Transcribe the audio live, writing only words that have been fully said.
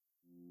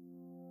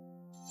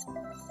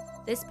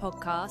This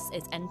podcast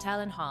is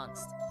Entel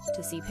enhanced.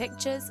 To see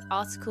pictures,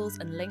 articles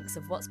and links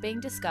of what's being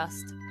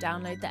discussed,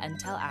 download the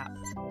Entel app.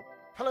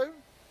 Hello,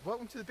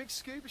 welcome to the Big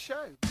Scuba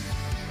Show.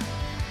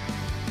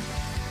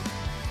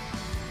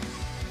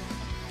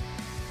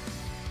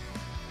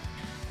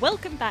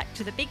 Welcome back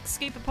to the Big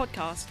Scuba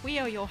Podcast. We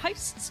are your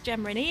hosts,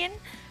 Gemma and Ian.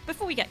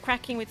 Before we get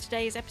cracking with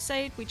today's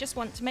episode, we just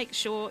want to make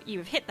sure you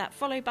have hit that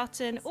follow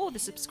button or the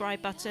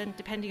subscribe button,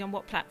 depending on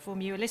what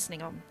platform you are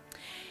listening on.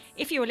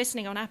 If you are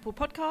listening on Apple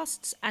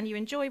Podcasts and you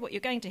enjoy what you're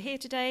going to hear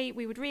today,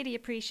 we would really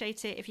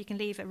appreciate it if you can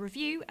leave a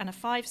review and a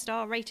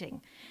 5-star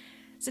rating.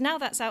 So now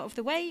that's out of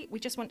the way,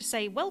 we just want to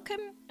say welcome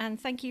and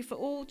thank you for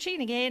all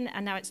tuning in,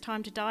 and now it's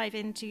time to dive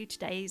into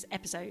today's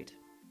episode.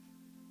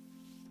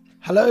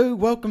 Hello,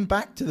 welcome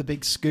back to the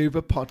Big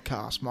Scuba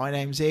Podcast. My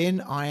name's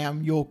Ian, I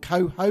am your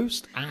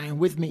co-host, and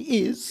with me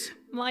is...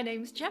 My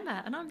name's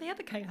Gemma and I'm the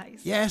other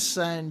co-host. Yes,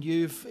 and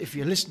if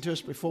you listened to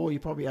us before, you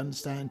probably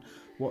understand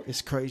what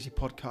this crazy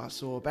podcast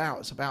is all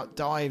about. It's about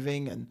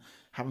diving and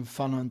having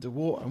fun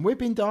underwater, and we've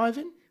been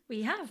diving.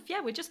 We have,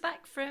 yeah. We're just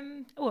back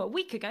from, a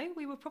week ago,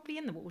 we were probably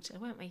in the water,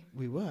 weren't we?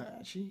 We were,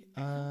 actually.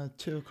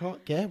 2 o'clock,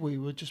 yeah. We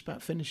were just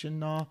about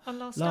finishing our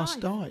last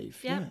dive.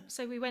 Yeah,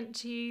 so we went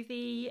to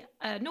the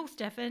North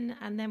Devon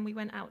and then we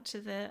went out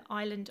to the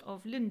island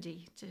of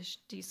Lundy to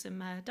do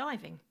some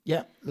diving.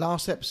 Yeah,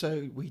 last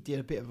episode we did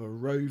a bit of a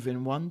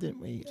roving one,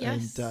 didn't we?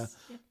 Yes. And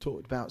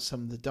talked about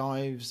some of the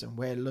dives and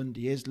where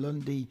Lundy is.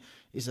 Lundy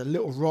is a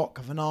little rock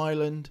of an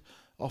island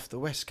off the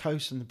west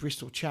coast and the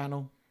Bristol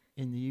Channel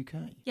in the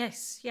UK.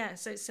 Yes, yeah.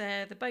 So it's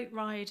the boat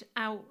ride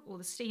out, or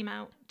the steam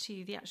out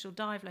to the actual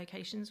dive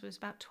locations was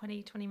about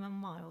 21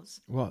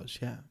 miles. It was,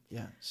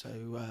 yeah.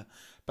 So,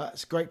 but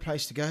it's a great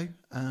place to go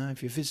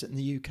if you're visiting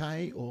the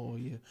UK or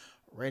you're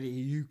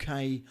already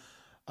UK.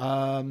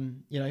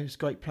 It's a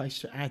great place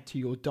to add to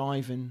your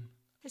diving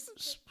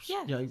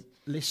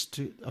list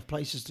of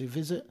places to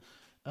visit.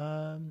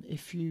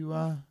 If you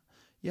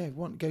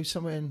want to go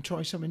somewhere and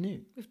try something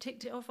new. We've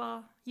ticked it off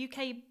our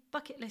UK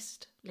bucket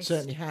list.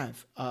 Certainly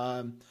have.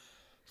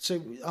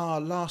 So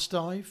our last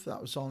dive, that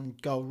was on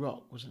Gull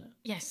Rock, wasn't it?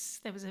 Yes,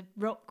 there was a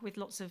rock with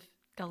lots of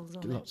gulls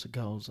on it. Lots of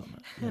gulls on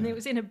it. Yeah. And it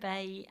was in a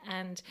bay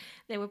and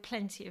there were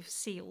plenty of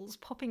seals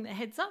popping their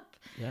heads up.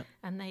 Yeah.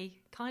 And they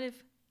kind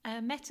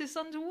of met us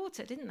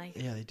underwater, didn't they?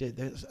 Yeah, they did.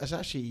 It's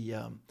actually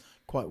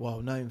quite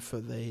well known for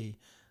the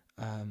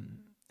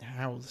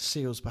how the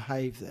seals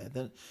behave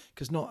there.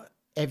 Because not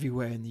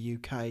everywhere in the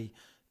UK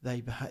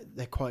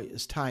they're quite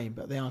as tame,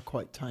 but they are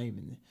quite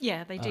tame.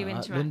 They do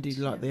interact. Lundy,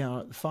 like they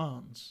are at the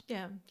farms.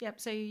 Yeah, yep.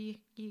 So you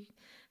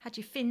had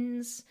your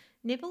fins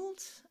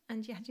nibbled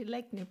and you had your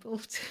leg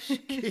nibbled.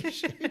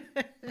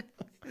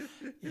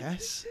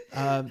 Yes.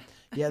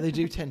 They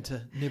do tend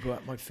to nibble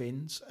at my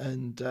fins,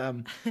 and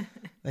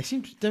they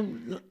seem to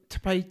don't to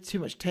pay too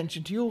much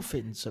attention to your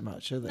fins so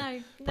much, are they?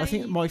 No. But I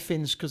think my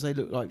fins, because they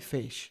look like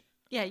fish.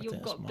 Yeah,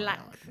 you've got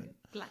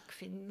black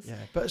fins. Yeah,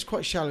 but it's quite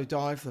a shallow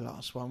dive, the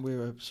last one. We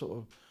were sort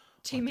of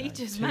 2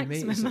 meters 2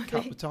 maximum, meters a I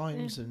couple think. of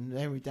times, and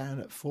then we're down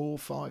at 4 or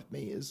 5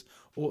 meters.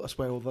 That's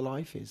where all the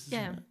life is, isn't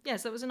it? Yeah,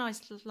 so it was a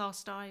nice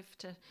last dive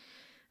to,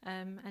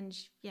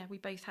 we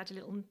both had a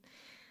little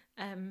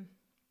had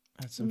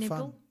some nibble.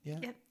 fun. Yeah,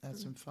 had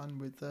some fun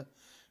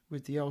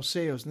with the old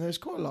seals, and there's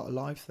quite a lot of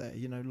life there.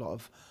 You know, a lot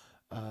of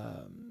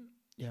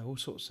all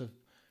sorts of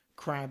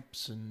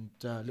crabs and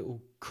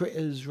little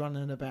critters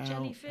running about.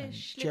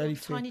 Jellyfish,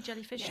 tiny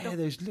jellyfish. Yeah,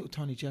 those little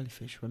tiny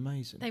jellyfish were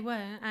amazing. They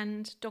were,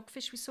 and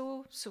dogfish we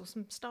saw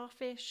some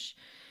starfish,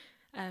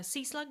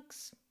 sea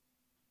slugs,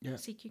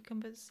 sea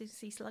cucumbers,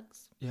 sea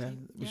slugs. Yeah,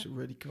 which are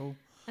really cool.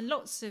 And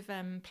lots of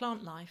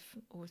plant life.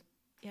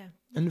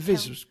 And the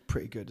viz was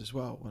pretty good as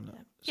well, wasn't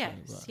it?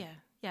 Yes,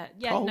 yeah.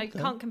 Cold, no,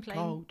 can't complain.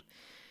 Cold.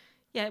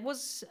 Yeah, it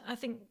was, I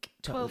think,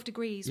 12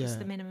 degrees was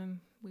the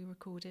minimum we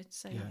recorded.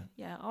 So,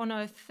 on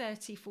a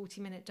 30-40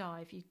 minute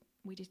dive,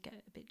 we did get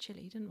a bit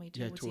chilly, didn't we?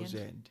 Towards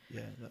the end.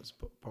 Yeah, that's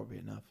probably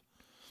enough.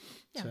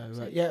 Yeah,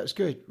 it was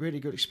good. Really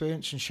good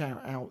experience. And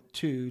shout out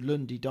to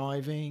Lundy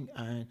Diving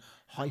and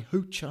Hi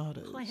Ho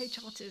Charters. Hi Ho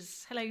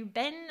Charters. Hello,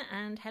 Ben,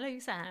 and hello,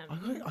 Sam.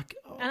 And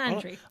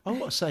Andrew. I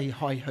want to say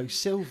Hi Ho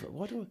Silver.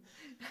 Why do I?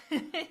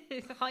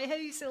 Hi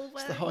Ho Silver.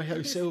 It's the Hi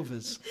Ho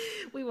Silvers.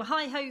 We were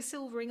hi ho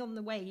silvering on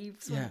the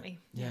waves, weren't we?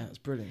 Yeah, it's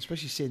brilliant,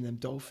 especially seeing them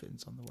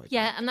dolphins on the way.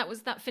 Yeah, and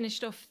that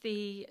finished off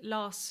the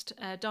last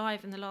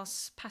dive and the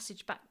last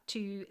passage back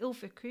to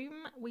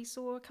Ilfracombe. We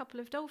saw a couple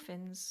of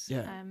dolphins.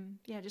 Yeah.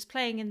 Just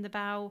playing in the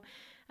bow,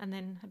 and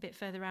then a bit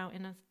further out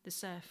in the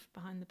surf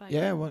behind the boat.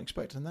 Yeah, I wasn't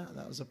expecting that.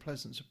 That was a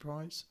pleasant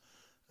surprise,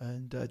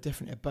 and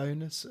definitely a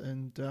bonus,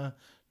 and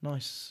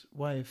nice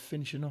way of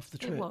finishing off the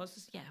trip. It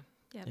was, yeah.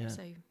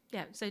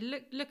 So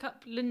look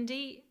up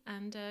Lundy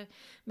and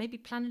maybe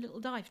plan a little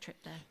dive trip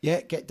there.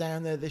 Yeah, get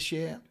down there this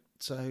year.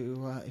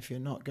 So if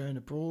you're not going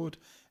abroad,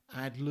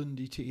 add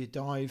Lundy to your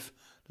dive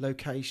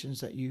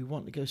locations that you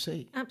want to go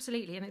see.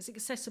 Absolutely, and it's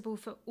accessible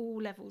for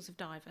all levels of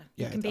diver.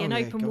 Yeah. You can be an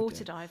open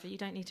water diver. You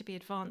don't need to be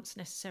advanced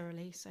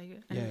necessarily. So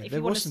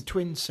there were some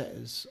twin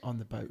setters on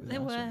the boat with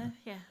there us. were,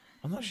 yeah.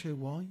 I'm not sure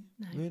why.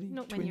 No, really.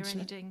 Not twin when you're set?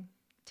 only doing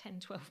 10,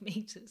 12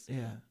 metres.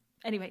 Yeah.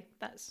 Anyway,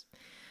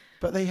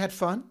 But they had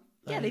fun.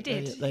 Yeah, they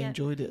did. They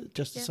enjoyed it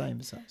just the Yeah. same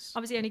as us. I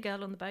was the only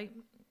girl on the boat,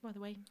 by the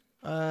way.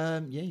 Yeah,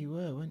 you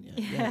were, weren't you?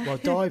 Yeah. Well,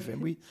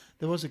 diving.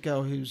 There was a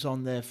girl who was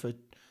on there for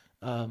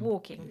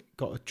Walking.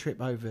 Got a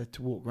trip over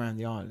to walk around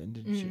the island,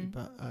 didn't she?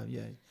 But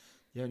yeah,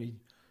 the only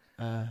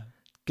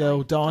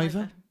girl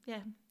diver.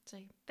 Yeah.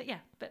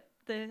 But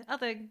the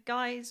other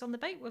guys on the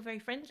boat were very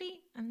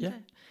friendly, and Yeah.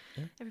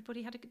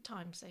 everybody had a good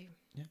time. So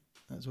Yeah,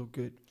 that's all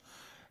good.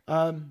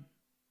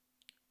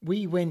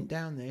 We went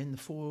down there in the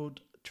Ford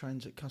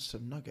Transit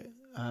Custom Nugget.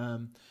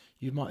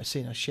 You might have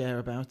seen us share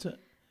about it.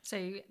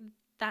 So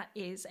that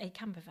is a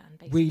camper van,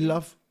 basically.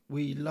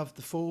 We love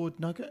the Ford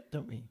Nugget,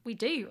 don't we? We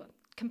do.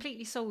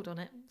 Completely sold on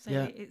it. So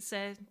Yeah. it's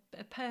a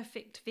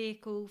perfect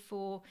vehicle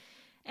for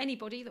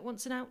anybody that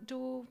wants an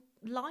outdoor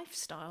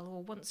lifestyle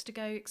or wants to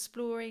go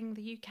exploring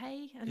the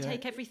UK and Yeah.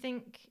 take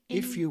everything in.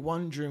 If you're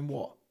wondering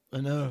what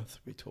on earth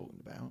we're talking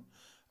about,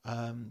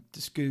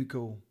 just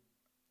Google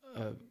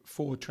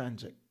Ford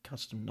Transit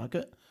Custom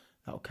Nugget.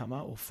 That'll come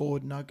up, or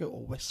Ford Nugget,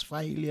 or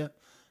Westphalia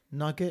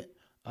Nugget.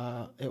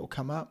 It'll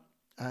come up.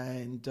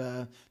 And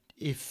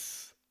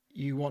if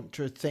you want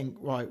to think,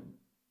 right,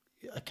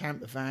 a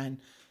camper van,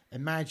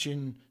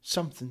 imagine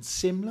something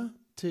similar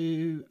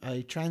to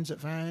a transit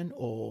van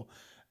or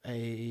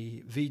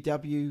a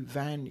VW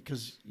van,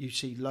 because you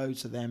see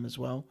loads of them as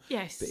well.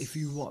 Yes. But if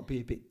you want to be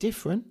a bit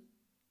different,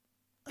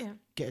 Yeah.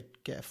 get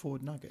a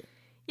Ford Nugget.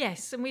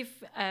 Yes, and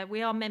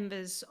we are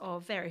members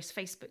of various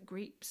Facebook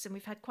groups, and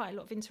we've had quite a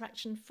lot of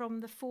interaction from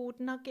the Ford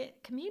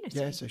Nugget community.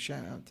 Yeah, so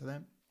shout out to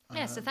them.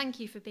 Yeah, so thank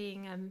you for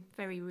being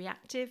very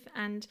reactive,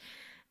 and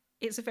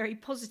it's a very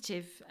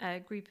positive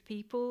group of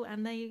people,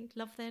 and they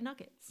love their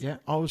nuggets. Yeah,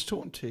 I was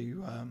talking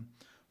to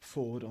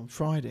Ford on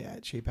Friday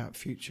actually about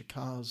future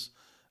cars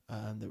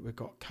that we've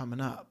got coming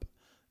up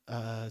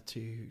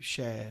to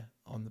share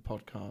on the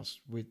podcast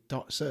with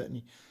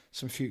certainly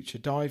some future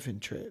diving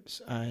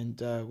trips. And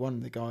one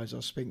of the guys I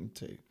was speaking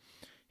to,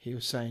 he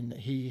was saying that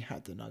he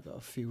had the Nugget a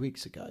few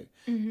weeks ago.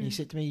 Mm-hmm. And he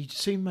said to me, you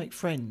soon make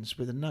friends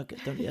with a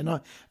Nugget, don't you? And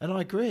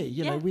I agree.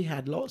 You know, we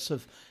had lots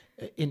of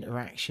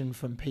interaction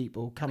from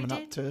people coming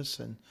up to us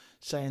and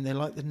saying they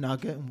like the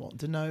Nugget and wanting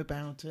to know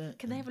about it.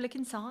 Can they have a look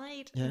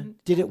inside? Yeah.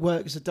 And, Did it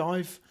work as a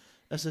dive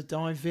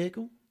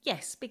vehicle?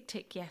 yes, big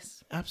tick,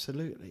 yes.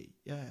 Absolutely.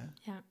 Yeah.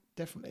 Yeah.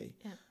 Definitely.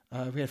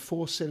 Yeah. We had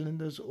 4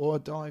 cylinders or a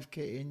dive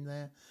kit in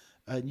there.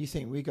 And you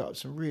think we got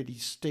some really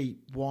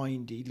steep,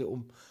 windy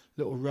little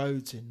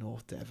roads in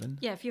North Devon.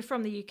 Yeah, if you're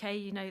from the UK,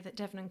 you know that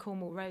Devon and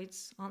Cornwall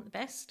roads aren't the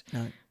best.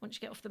 No. Once you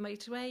get off the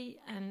motorway,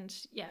 and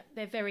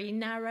they're very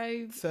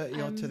narrow.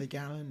 30 odd to the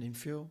gallon in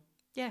fuel.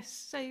 Yes,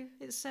 so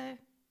it's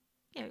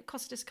it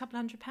cost us a couple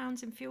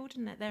 £100 in fuel,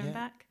 didn't it, there and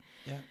back?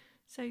 Yeah.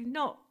 So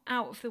not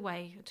out of the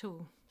way at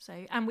all. So,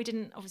 and we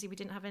didn't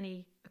have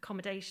any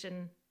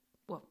accommodation.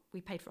 Well,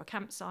 we paid for a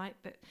campsite,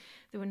 but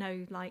there were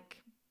no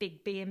like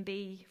big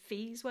B&B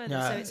fees, were there?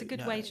 No, so it's a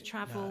good way to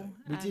travel.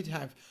 No.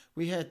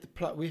 We've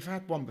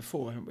had one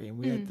before, haven't we? And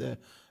we had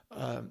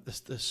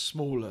the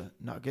smaller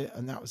Nugget,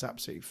 and that was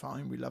absolutely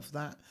fine. We loved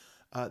that.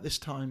 This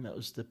time it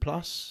was the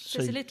Plus. So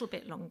it's a little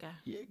bit longer.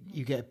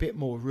 You get a bit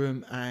more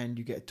room, and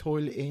you get a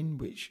toilet in,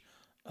 which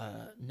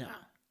No,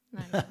 we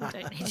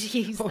don't need to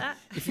use that.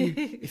 if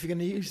you're going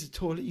to use the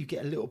toilet, you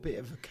get a little bit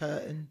of a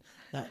curtain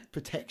that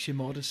protects your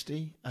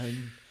modesty,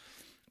 and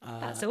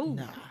that's all.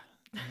 Nah.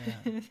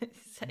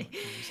 So,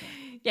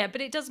 yeah,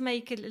 but it does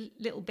make a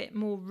little bit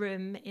more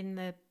room in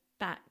the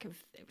back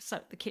of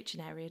the kitchen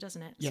area,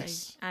 doesn't it? Yes.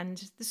 So,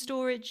 and the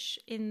storage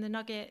in the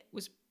Nugget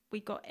we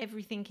got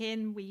everything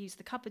in. We used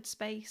the cupboard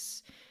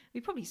space.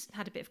 We probably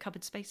had a bit of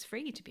cupboard space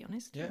free, to be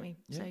honest, didn't we?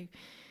 Yeah. So,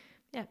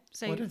 yeah.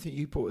 So Well, I don't think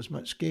you bought as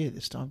much gear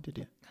this time, did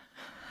you?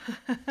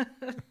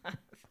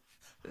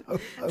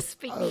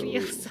 Speak for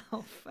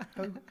yourself.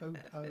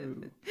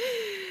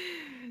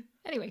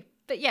 Anyway,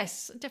 but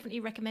yes, definitely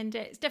recommend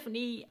it. It's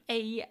definitely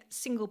a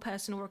single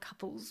person or a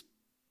couple's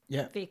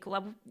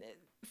vehicle.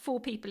 4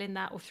 people in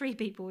that, or 3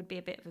 people would be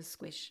a bit of a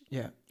squish.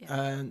 Yeah.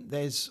 And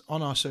there's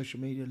on our social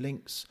media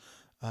links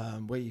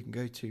where you can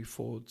go to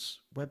Ford's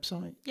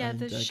website. Yeah, and,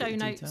 the show get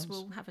the notes details.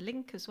 will have a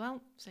link as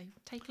well. So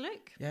take a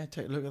look. Yeah,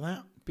 take a look at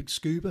that. Big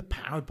scuba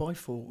powered by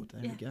Ford.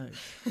 There we go.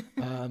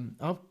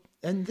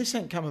 And this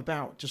ain't come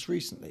about just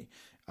recently.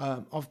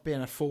 I've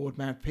been a Ford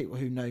man. People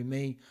who know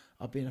me,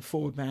 I've been a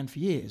Ford man for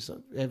years,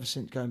 ever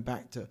since going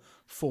back to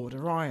Ford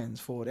Orions,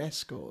 Ford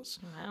Escorts,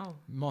 Wow.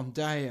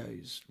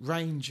 Mondeos,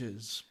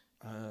 Rangers.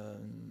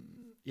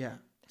 Yeah.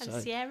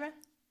 And Sierra?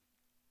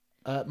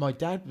 My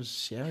dad was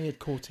Sierra. He had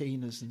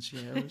Cortinas and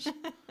Sierras.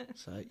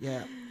 So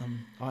yeah,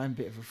 I am a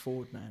bit of a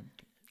Ford man.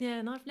 Yeah,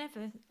 and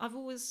I've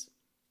always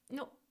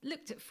not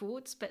looked at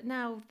Fords, but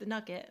now the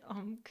Nugget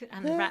and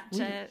the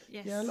Raptor.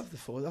 Yes. Yeah, I love the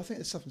Ford. I think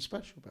there's something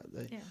special about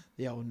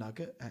the old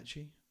Nugget,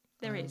 actually.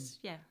 There is,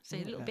 yeah. So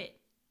a little bit,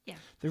 yeah.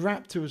 The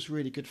Raptor was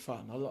really good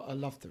fun. I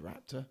loved the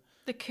Raptor.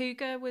 The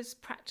Cougar was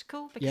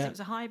practical because it was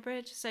a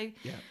hybrid. So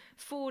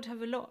Ford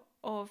have a lot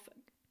of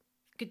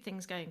good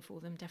things going for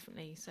them,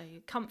 definitely. So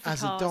comfy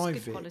As cars, a dive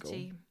good vehicle,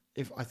 quality.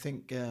 If I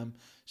think,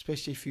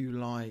 especially if you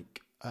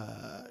like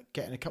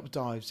getting a couple of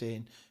dives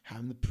in,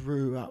 having the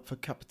brew up for a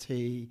cup of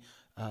tea,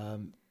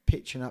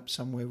 pitching up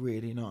somewhere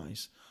really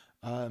nice.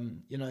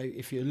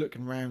 If you're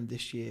looking around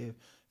this year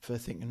for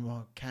thinking,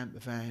 well, camper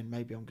van,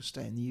 maybe I'm going to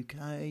stay in the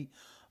UK.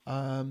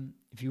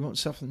 If you want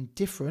something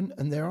different,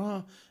 and there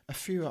are a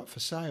few up for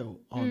sale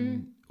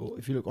on, or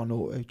if you look on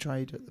Auto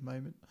Trade at the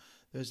moment,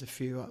 there's a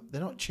few up. They're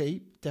not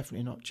cheap,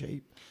 definitely not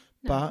cheap,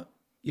 but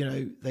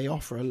they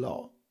offer a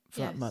lot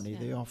for that money.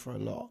 They offer a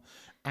lot,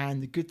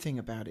 and the good thing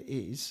about it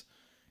is,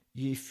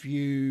 if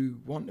you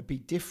want to be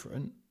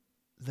different,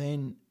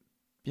 then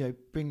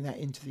bring that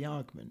into the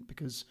argument,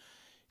 because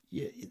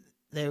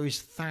there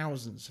is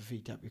thousands of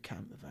VW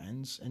camper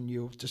vans, and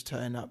you'll just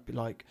turn up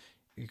like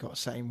you've got the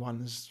same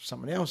one as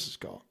someone else has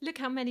got. Look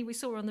how many we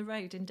saw on the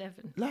road in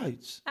Devon.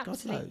 Loads.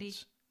 Absolutely.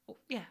 Loads.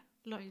 Yeah,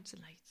 loads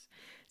and loads.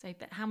 So,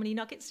 but how many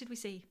nuggets did we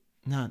see?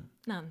 None.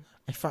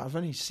 In fact, I've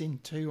only seen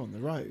 2 on the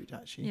road,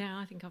 actually. Yeah,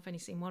 I think I've only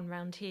seen 1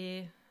 round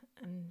here,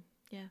 and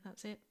yeah,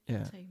 that's it.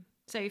 Yeah.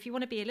 So if you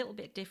want to be a little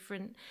bit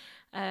different,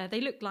 they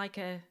look like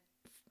a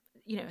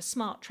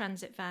smart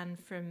transit van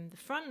from the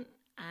front,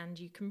 and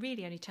you can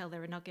really only tell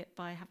they're a nugget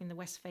by having the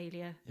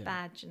Westphalia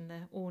badge and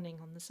the awning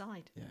on the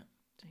side. Yeah.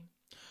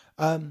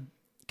 So.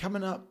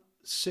 Coming up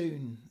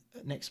soon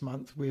next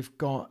month, we've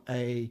got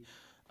a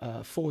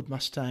Ford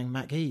Mustang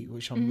Mach-E,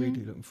 which I'm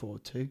really looking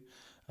forward to.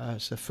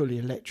 It's a fully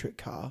electric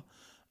car,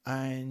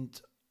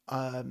 and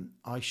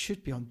I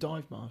should be on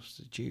dive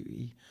master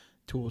duty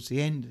towards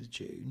the end of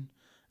June,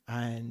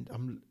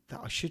 and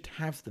I should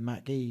have the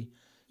Mach-E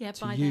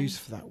to use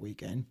for that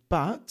weekend.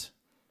 But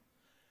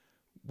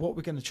what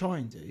we're going to try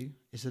and do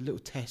is a little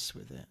test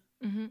with it,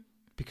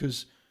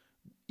 because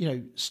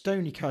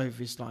Stony Cove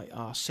is like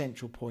our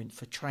central point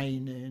for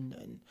training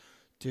and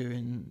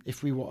doing,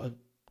 if we want to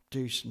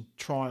do some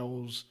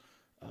trials,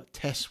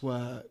 test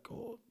work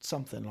or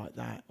something like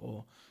that,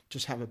 or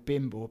just have a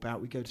bimble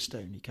about, we go to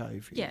Stony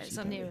Cove. Yeah, it's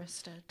our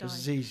nearest dive.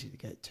 It's easy to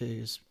get to.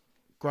 It's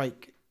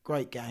great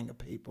gang of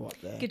people up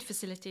there. Good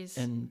facilities.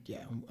 And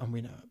and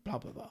we know it, blah,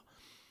 blah, blah.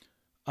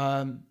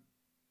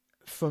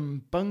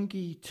 From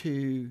Bungay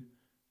to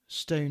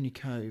Stony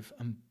Cove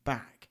and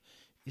back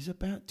is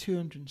about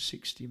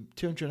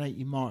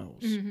 280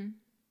 miles.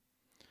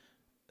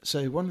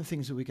 So one of the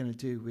things that we're going to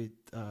do with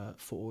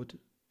Ford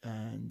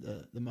and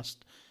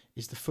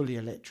is the fully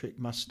electric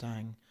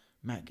Mustang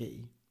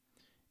Mach-E,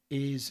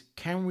 is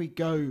can we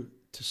go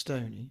to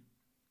Stony,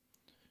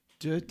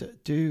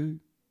 do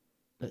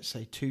let's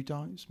say 2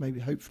 dives, maybe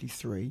hopefully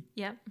 3.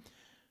 Yeah.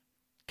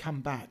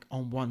 Come back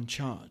on 1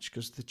 charge,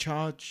 because the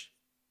charge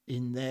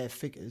in their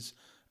figures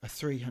are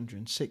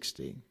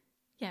 360.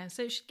 Yeah,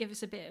 so it should give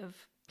us a bit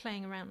of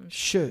playing around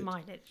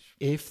mileage.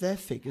 If their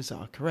figures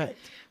are correct.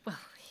 Well,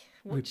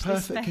 with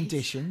perfect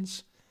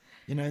conditions,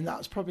 and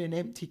that's probably an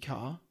empty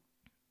car.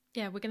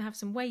 Yeah, we're going to have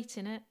some weight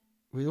in it.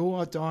 With all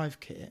our dive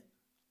kit,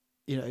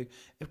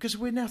 because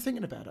we're now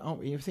thinking about it, aren't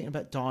we? We're thinking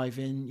about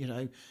diving,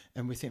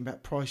 and we're thinking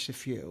about price of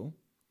fuel.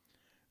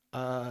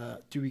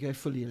 Do we go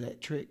fully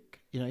electric?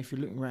 If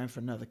you're looking around for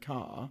another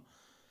car,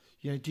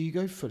 do you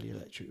go fully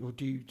electric, or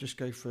do you just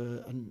go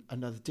for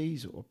another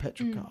diesel or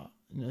petrol car?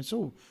 It's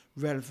all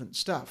relevant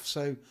stuff.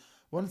 So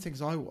one of the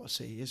things I want to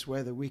see is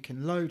whether we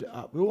can load it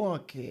up with all our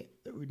kit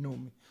that we'd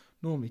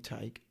normally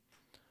take,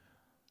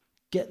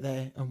 get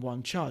there and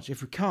 1 charge.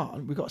 If we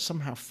can't, we've got to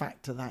somehow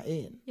factor that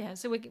in. Yeah,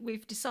 so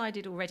we've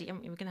decided already,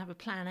 haven't we? We're going to have a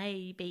plan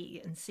A,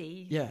 B and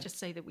C, just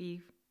so that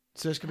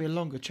So it's going to be a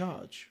longer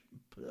charge,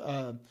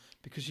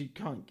 because you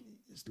can't.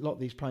 A lot of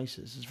these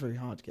places, it's very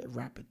hard to get a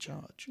rapid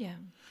charge. Yeah,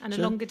 and a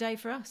longer day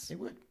for us. It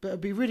would, but it'd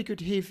be really good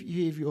to hear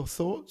your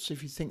thoughts.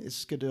 If you think this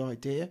is a good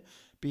idea,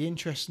 be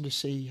interesting to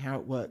see how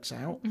it works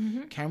out.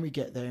 Can we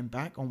get there and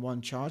back on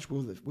 1 charge?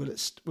 Will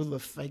the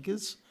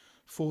figures,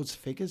 Ford's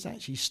figures,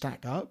 actually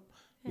stack up?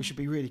 Which would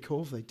be really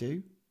cool if they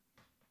do.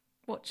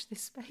 Watch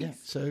this space. Yeah.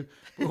 So,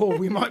 or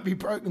we might be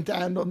broken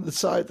down on the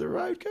side of the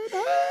road going,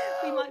 ah!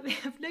 We might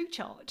have no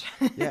charge.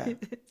 Yeah.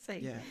 So,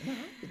 yeah. No, it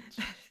happens.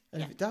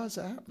 And if it does,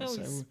 it happens. Well,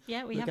 so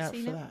we look have out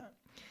seen for it. that.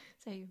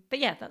 So, but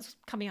yeah, that's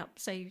coming up.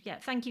 So yeah,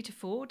 thank you to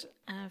Ford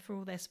for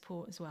all their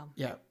support as well.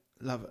 Yeah,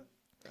 love it,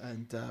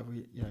 and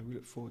we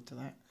look forward to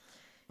that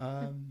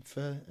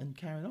and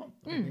carrying on.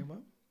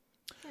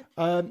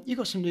 Well. You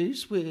got some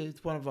news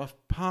with one of our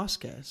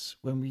past guests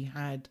when we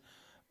had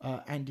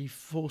Andy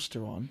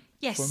Forster on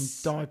from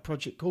Dive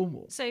Project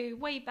Cornwall. So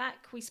way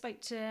back, we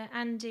spoke to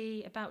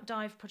Andy about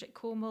Dive Project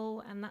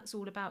Cornwall, and that's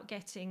all about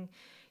getting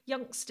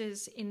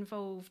youngsters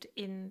involved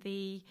in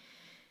the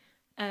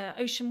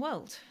ocean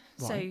world.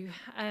 Right.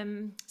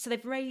 So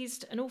they've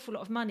raised an awful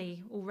lot of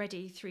money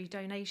already through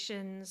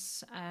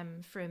donations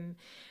from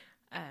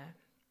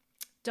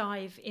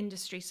dive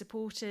industry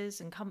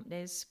supporters and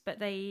companies, but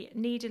they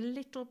need a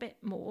little bit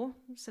more.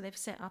 So they've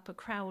set up a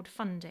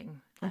crowdfunding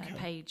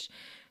page.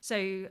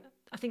 So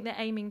I think they're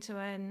aiming to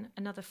earn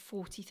another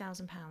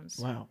 £40,000.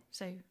 Wow.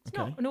 So it's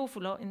not an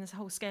awful lot in this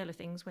whole scale of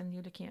things when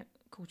you're looking at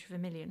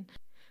 £250,000.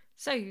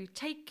 So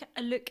take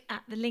a look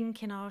at the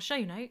link in our show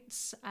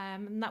notes,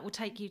 and that will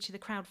take you to the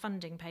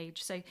crowdfunding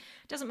page. So it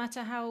doesn't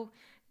matter how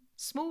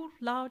small,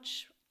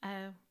 large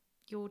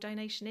your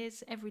donation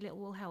is, every little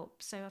will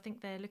help. So I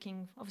think they're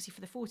looking obviously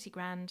for the 40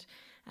 grand,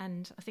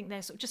 and I think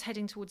they're sort of just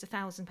heading towards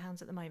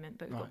 £1,000 at the moment,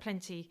 but we've got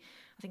plenty,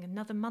 I think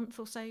another month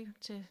or so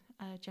to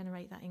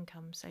generate that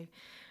income. So,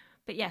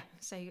 but yeah,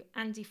 so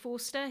Andy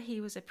Forster,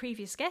 he was a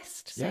previous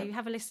guest, so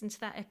have a listen to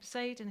that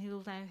episode, and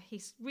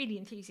he's really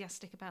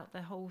enthusiastic about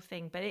the whole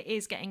thing. But it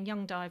is getting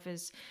young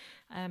divers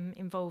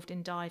involved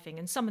in diving,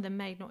 and some of them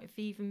may not have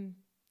even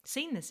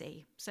seen the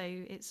sea, so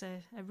it's a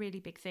really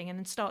big thing,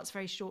 and it starts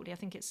very shortly. I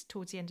think it's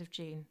towards the end of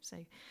June, so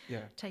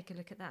take a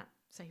look at that.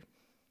 So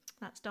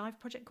that's Dive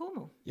Project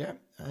Cornwall.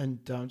 And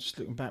just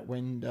looking back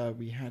when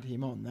we had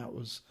him on, that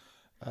was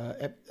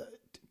end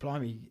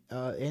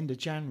of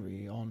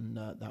January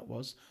on that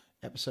was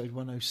episode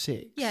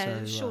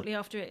 106. Shortly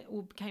after it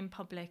all became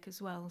public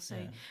as well. So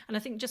and I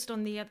think just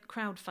on the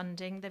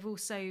crowdfunding, they've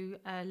also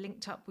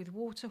linked up with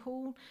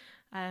Waterhaul.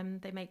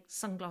 They make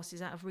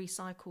sunglasses out of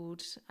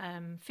recycled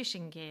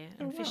fishing gear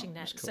and fishing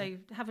nets. Cool. So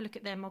have a look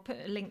at them. I'll put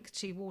a link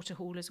to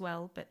Waterhaul as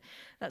well, but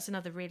that's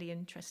another really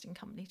interesting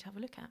company to have a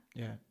look at.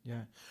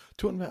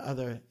 Talking about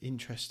other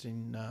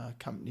interesting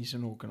companies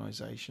and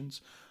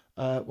organisations,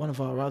 one of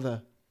our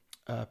other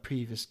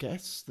previous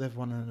guests, they've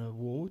won an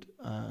award,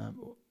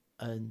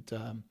 and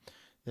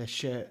they're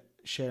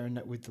sharing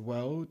that with the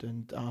world,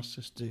 and asked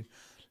us to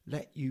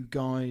let you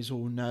guys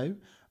all know.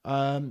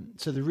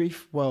 So the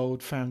Reef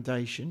World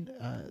Foundation,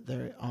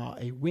 they are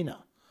a winner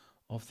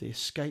of the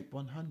Escape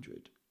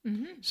 100.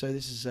 Mm-hmm. So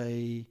this is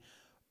a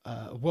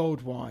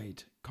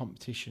worldwide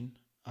competition.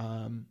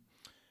 The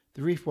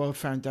Reef World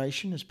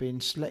Foundation has been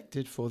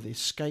selected for the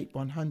Escape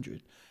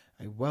 100,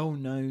 a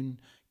well-known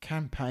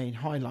campaign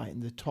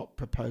highlighting the top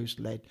proposed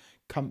lead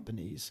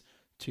companies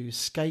to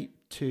escape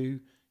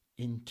to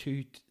in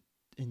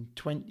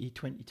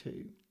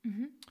 2022.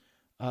 Mm-hmm.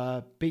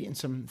 Beating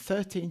some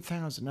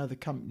 13,000 other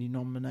company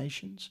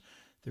nominations,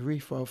 the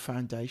Reef World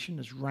Foundation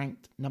has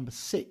ranked number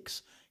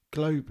 6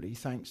 globally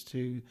thanks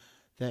to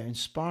their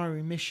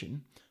inspiring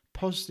mission,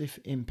 positive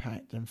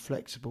impact and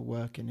flexible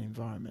working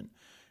environment,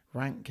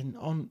 ranking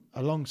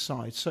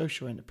alongside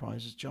social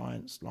enterprises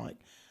giants like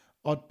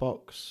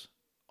Oddbox,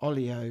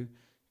 Olio,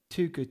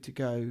 Too Good To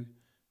Go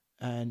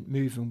and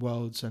Moving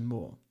Worlds and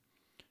more.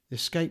 The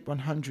Escape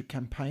 100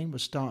 campaign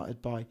was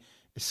started by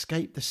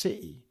Escape the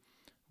City,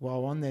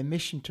 while on their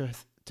mission to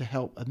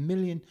help 1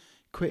 million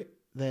quit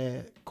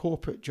their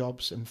corporate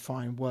jobs and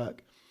find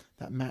work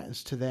that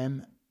matters to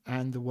them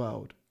and the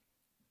world.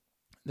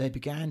 They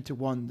began to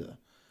wonder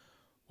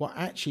what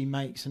actually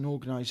makes an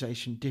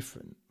organisation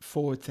different,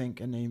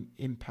 forward-thinking and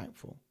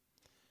impactful.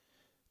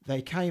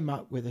 They came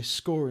up with a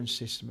scoring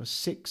system of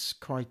 6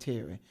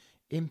 criteria: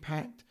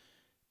 impact,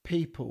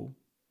 people,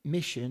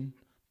 mission,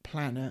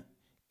 planet,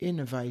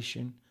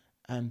 innovation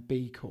and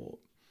B Corp,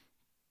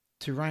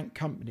 to rank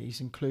companies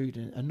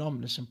including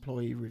anonymous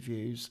employee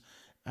reviews,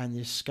 and the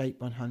Escape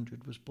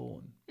 100 was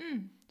born.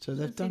 So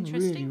they've done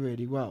really,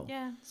 really well.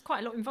 Yeah, there's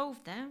quite a lot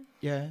involved there.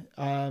 Yeah,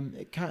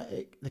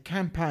 the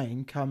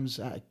campaign comes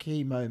at a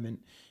key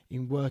moment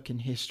in working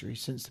history.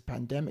 Since the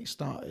pandemic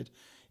started,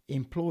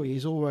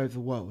 employees all over the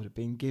world have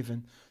been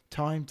given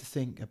time to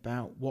think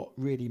about what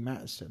really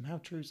matters to them. How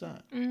true is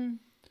that?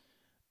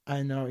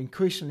 And are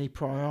increasingly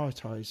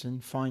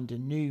prioritising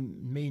finding new,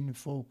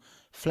 meaningful,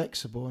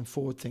 flexible and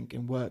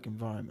forward-thinking work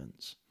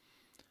environments.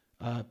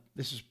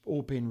 This has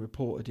all been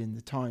reported in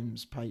the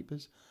Times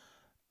papers.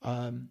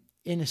 In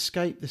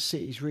Escape the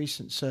City's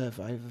recent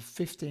survey of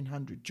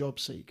 1,500 job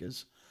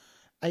seekers,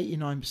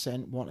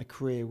 89% want a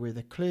career with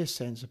a clear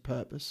sense of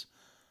purpose,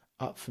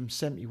 up from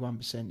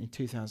 71% in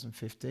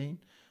 2015,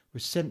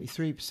 with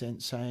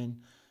 73%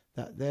 saying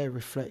that their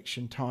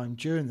reflection time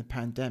during the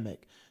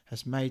pandemic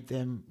has made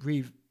them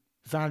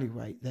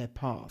reevaluate their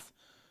path.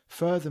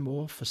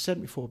 Furthermore, for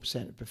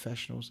 74% of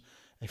professionals,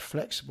 a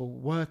flexible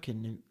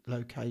working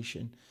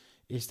location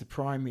is the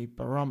primary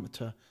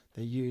barometer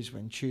they use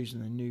when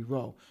choosing a new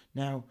role.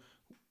 Now,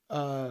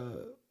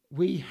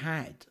 we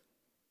had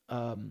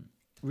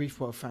Reef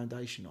World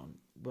Foundation on,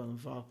 one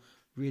of our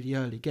really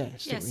early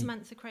guests. Yeah,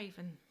 Samantha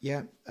Craven.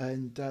 Yeah,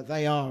 and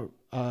they are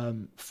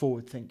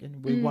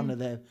forward-thinking. We're one of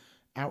their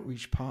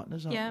outreach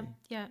partners, aren't we?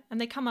 Yeah, and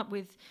they come up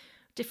with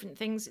different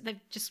things. They've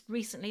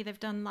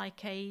done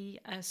like a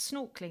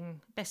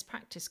snorkeling best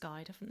practice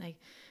guide, haven't they?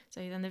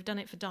 So then they've done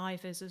it for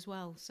divers as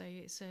well. So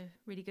it's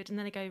really good. And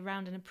then they go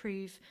around and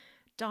approve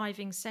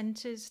diving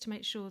centres to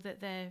make sure that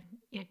they're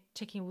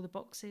ticking all the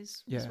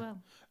boxes as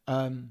well.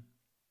 One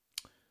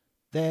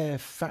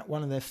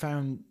of their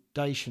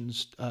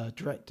foundation's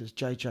directors,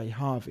 JJ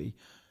Harvey,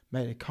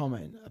 made a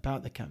comment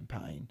about the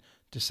campaign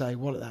to say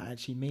what that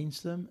actually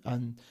means to them,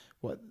 and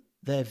what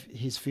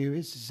his view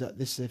is that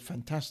this is a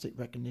fantastic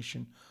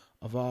recognition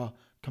of our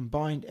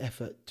combined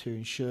effort to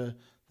ensure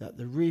that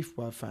the Reef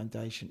World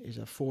Foundation is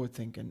a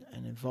forward-thinking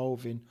and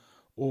evolving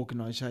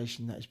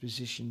organisation that is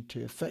positioned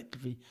to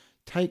effectively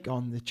take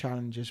on the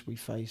challenges we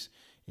face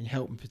in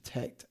helping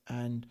protect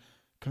and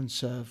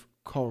conserve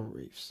coral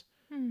reefs.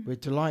 We're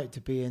delighted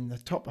to be in the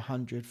top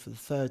 100 for the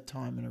third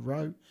time in a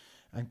row,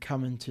 and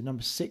coming to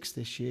number 6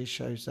 this year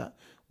shows that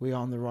we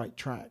are on the right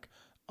track.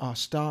 Our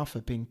staff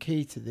have been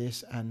key to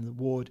this, and the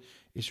award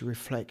is a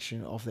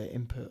reflection of their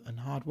input and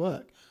hard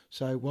work.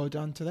 So well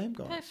done to them,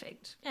 guys.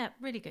 Perfect. Yeah,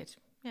 really good.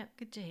 Yeah,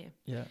 good to hear.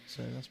 Yeah,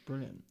 so that's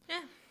brilliant.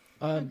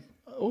 Yeah.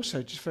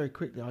 Also, just very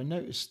quickly, I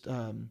noticed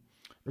a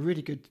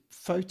really good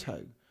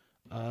photo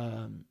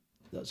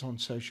that's on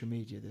social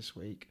media this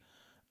week,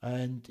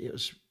 and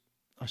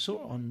I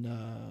saw it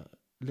on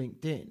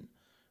LinkedIn,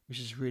 which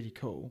is really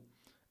cool,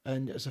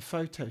 and it was a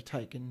photo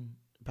taken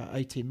about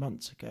 18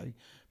 months ago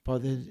by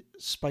the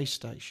space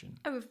station.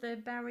 Oh, of the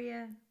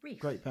Barrier Reef.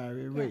 Great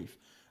Barrier Reef.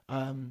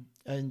 And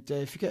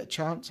if you get a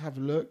chance, have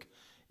a look.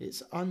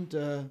 It's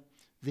under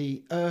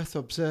the Earth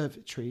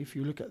Observatory. If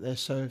you look at their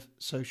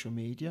social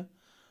media,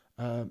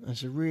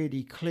 there's a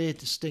really clear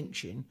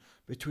distinction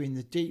between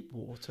the deep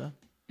water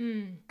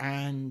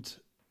and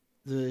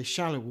the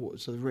shallow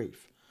waters of the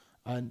reef.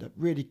 And a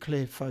really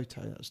clear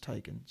photo that was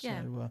taken.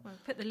 Yeah, so, we'll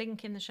put the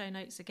link in the show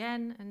notes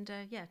again, and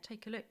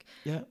take a look.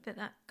 Yeah. But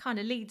that kind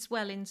of leads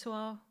well into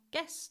our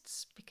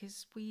guests,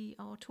 because we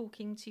are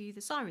talking to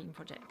the Sirene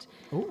Project.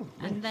 Oh,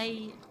 and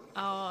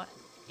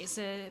it's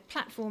a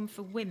platform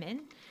for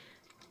women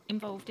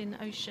involved in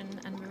ocean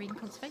and marine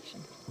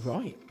conservation.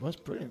 right. Well,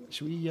 that's brilliant.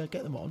 Should we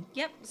get them on?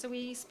 Yep, so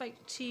we spoke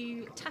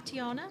to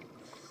Tatiana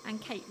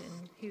and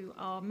Caitlin, who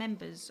are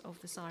members of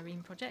the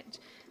Sirene Project,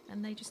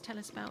 and they just tell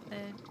us about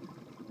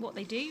what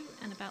they do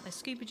and about their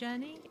scuba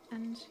journey,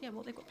 and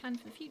what they've got planned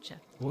for the future.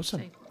 Awesome.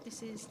 So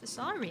this is the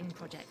Sirene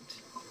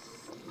Project.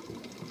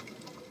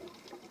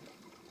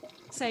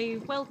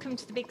 So welcome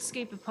to the Big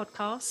Scuba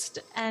podcast,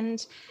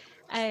 and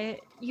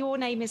your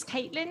name is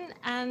Caitlin,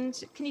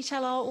 and can you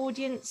tell our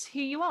audience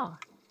who you are?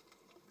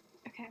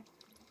 Okay.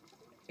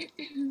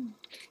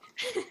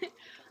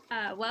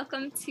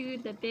 Welcome to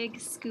the Big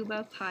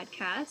Scuba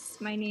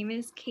podcast. My name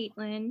is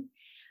Caitlin.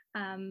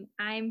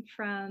 I'm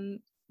from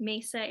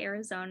Mesa,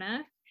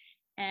 Arizona,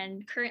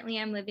 and currently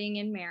I'm living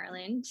in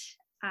Maryland.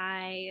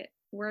 I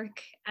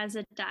work as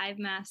a dive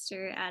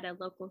master at a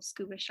local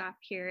scuba shop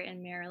here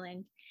in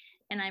Maryland,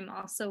 and I'm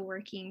also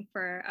working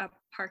for a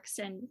parks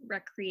and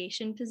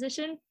recreation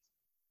position.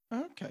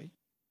 Okay.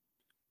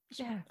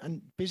 Yeah.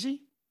 And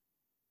busy?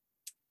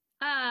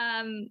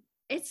 I'm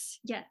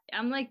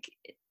like,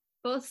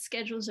 both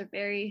schedules are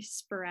very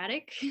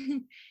sporadic.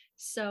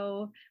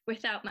 So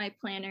without my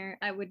planner,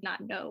 I would not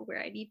know where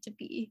I need to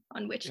be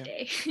on which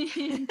day.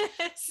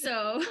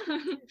 So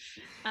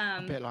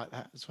A bit like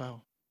that as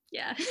well.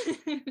 Yeah.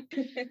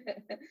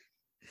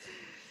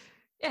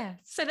 Yeah,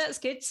 so that's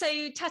good.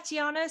 So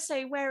Tatiana,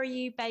 so where are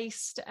you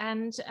based,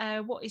 and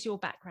what is your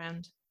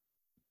background?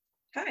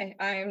 Hi,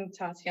 I'm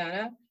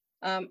Tatiana.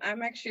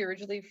 I'm actually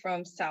originally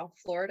from South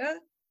Florida.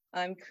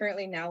 I'm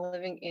currently now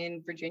living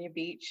in Virginia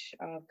Beach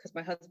because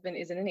my husband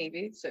is in the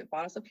Navy, so it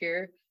brought us up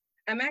here.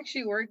 I'm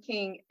actually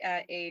working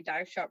at a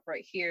dive shop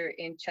right here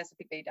in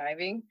Chesapeake Bay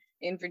Diving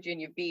in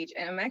Virginia Beach,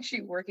 and I'm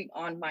actually working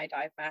on my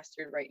dive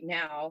master right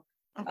now.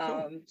 Oh,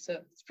 cool.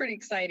 So it's a pretty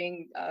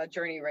exciting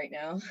journey right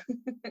now.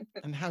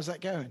 And how's that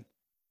going?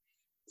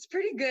 It's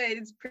pretty good.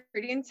 It's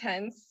pretty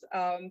intense.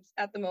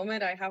 At the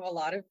moment, I have a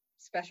lot of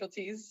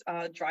specialties,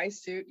 dry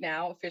suit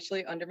now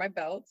officially under my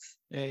belt.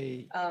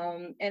 Hey.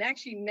 And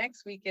actually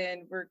next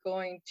weekend, we're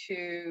going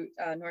to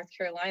North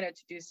Carolina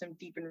to do some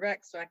deep and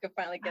wreck. So I could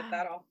finally get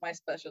that off my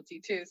specialty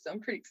too. So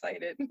I'm pretty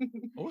excited.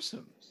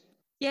 Awesome.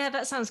 Yeah,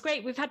 that sounds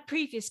great. We've had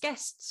previous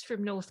guests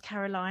from North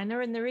Carolina,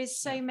 and there is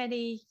so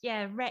many,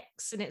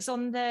 wrecks, and it's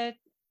on the,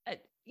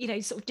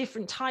 sort of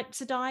different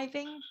types of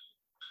diving.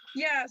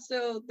 Yeah,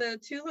 so the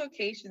two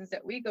locations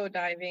that we go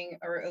diving,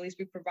 or at least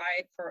we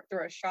provide for through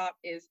our shop,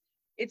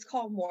 it's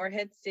called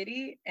Morehead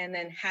City and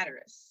then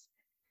Hatteras.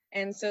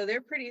 And so they're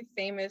pretty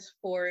famous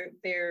for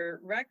their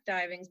wreck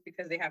divings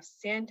because they have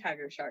sand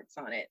tiger sharks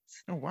on it.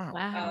 Oh, wow.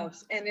 Wow.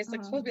 And it's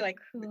like supposed to be like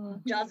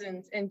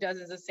dozens and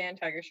dozens of sand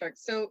tiger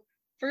sharks. So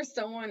for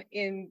someone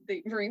in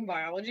the marine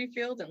biology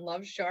field and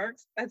loves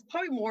sharks, that's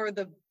probably more of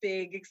the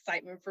big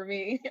excitement for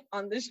me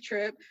on this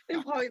trip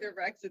than probably the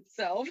wrecks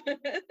itself.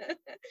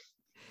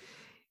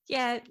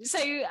 Yeah, so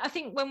I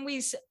think when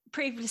we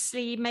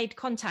previously made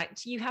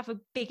contact, you have a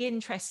big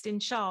interest in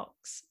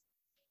sharks.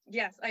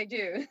 Yes, I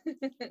do.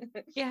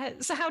 Yeah,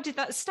 so how did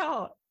that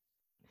start?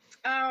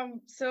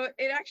 So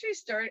it actually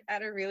started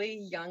at a really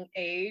young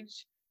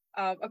age.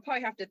 I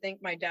probably have to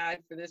thank my dad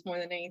for this more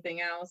than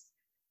anything else.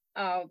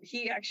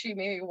 He actually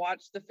made me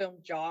watch the film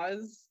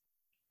Jaws.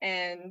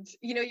 And,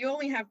 you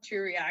only have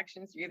two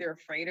reactions. You're either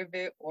afraid of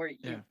it or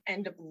you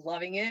end up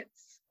loving it.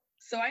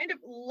 So I ended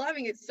up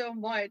loving it so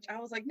much. I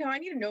was like, no, I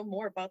need to know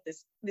more about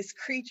this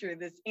creature,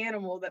 this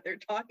animal that they're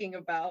talking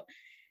about.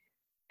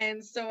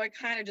 And so I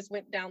kind of just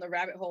went down the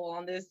rabbit hole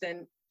on this.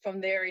 And from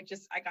there,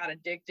 I got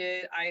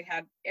addicted. I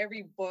had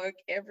every book,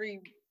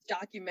 every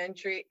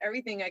documentary,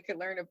 everything I could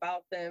learn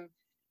about them.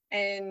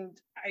 And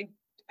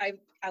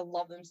I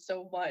love them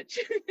so much.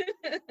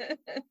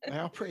 They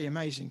are pretty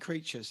amazing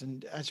creatures.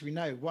 And as we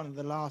know, one of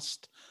the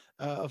last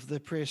of the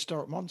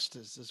prehistoric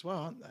monsters as well,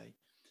 aren't they?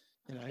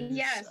 You know,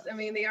 Yes, I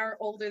mean, they are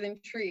older than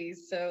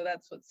trees, so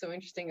that's what's so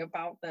interesting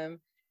about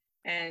them.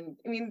 And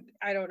I mean,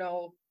 I don't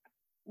know,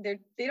 they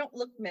don't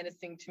look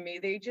menacing to me.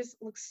 They just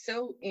look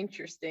so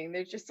interesting.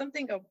 There's just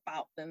something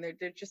about them.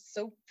 They're just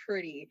so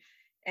pretty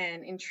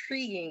and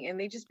intriguing, and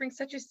they just bring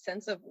such a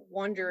sense of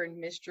wonder and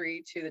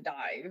mystery to the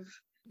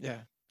dive. yeah,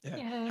 yeah.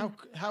 Yeah.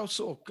 How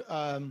sort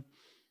of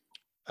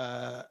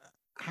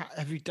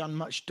have you done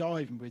much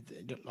diving with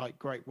like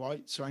great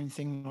whites or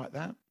anything like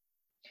that?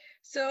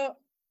 So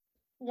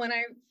when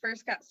I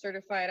first got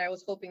certified, I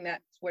was hoping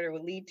that's what it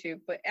would lead to,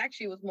 but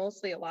actually it was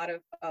mostly a lot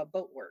of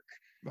boat work.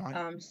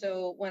 Right.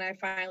 So when I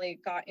finally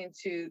got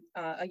into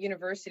a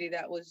university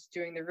that was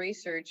doing the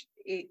research,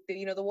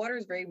 the water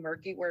is very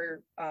murky where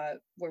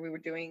we were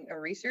doing a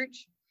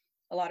research,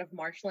 a lot of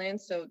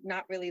marshland, so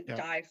not really Yeah.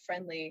 dive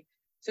friendly.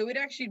 So we'd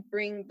actually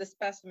bring the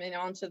specimen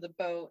onto the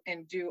boat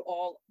and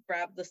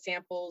grab the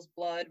samples,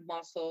 blood,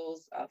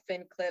 muscles,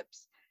 fin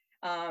clips.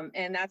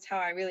 And that's how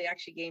I really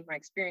actually gained my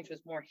experience,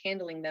 was more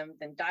handling them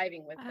than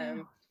diving with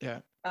them.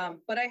 Yeah.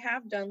 But I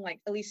have done like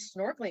at least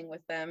snorkeling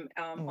with them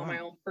on my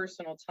own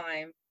personal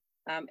time.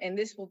 And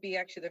this will be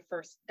actually the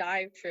first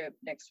dive trip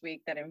next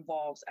week that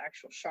involves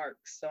actual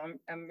sharks. So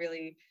I'm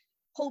really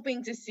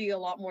hoping to see a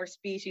lot more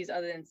species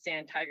other than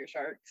sand tiger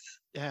sharks.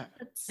 Yeah.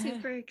 That's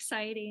super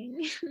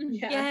exciting.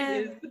 Yeah,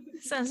 it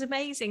is. sounds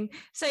amazing.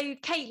 So,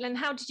 Caitlin,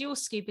 how did your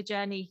scuba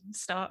journey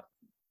start?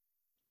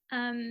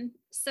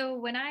 So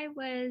when I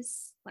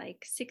was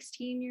like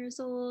 16 years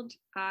old,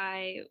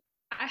 I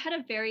had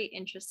a very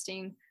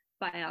interesting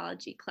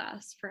biology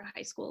class for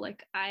high school.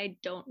 Like, I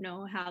don't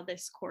know how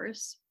this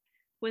course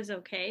was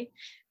okay,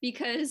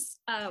 because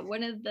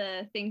one of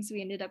the things we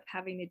ended up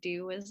having to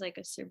do was like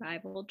a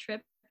survival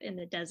trip in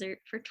the desert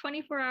for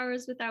 24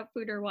 hours without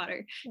food or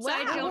water. Wow. So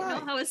I don't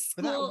know how a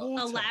school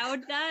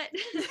allowed that.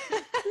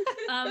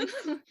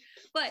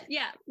 But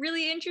yeah,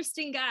 really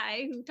interesting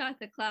guy who taught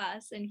the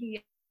class, and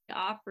he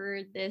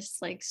offered this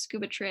like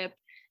scuba trip.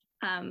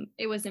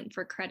 It wasn't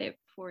for credit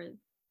for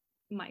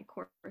my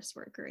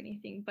coursework or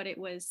anything, but it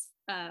was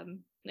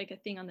like a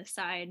thing on the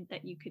side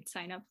that you could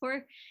sign up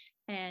for.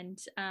 And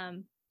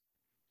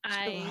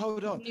I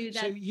hold on. knew that.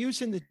 So you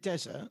was in the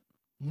desert,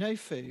 no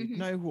food,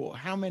 no water.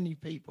 How many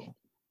people?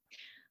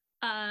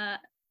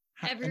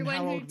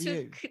 Everyone who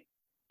took.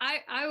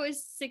 I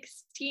was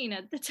 16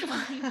 at the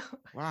time.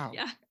 Wow.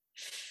 Yeah.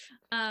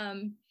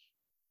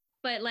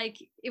 But like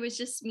it was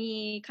just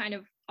me kind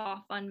of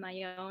off on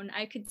my own.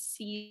 I could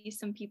see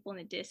some people in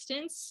the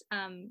distance,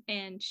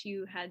 and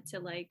you had to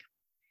like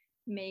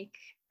make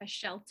a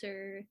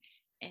shelter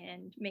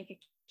and make a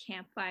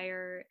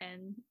campfire,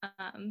 and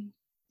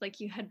like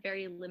you had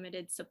very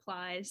limited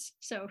supplies.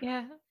 So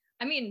yeah,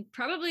 I mean,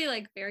 probably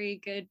like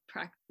very good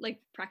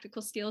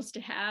practical skills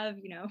to have,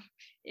 you know,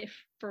 if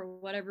for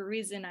whatever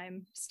reason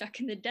I'm stuck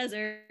in the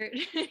desert,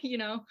 you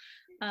know.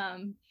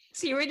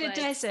 So you're in a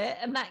desert,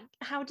 and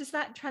how does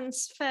that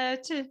transfer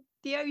to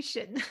the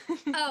ocean?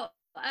 So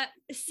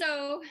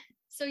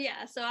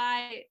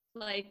I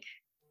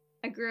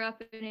grew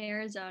up in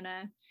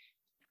Arizona.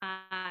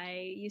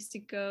 I used to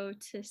go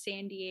to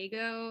San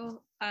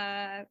Diego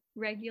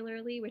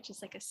regularly, which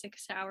is like a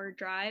 6-hour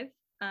drive.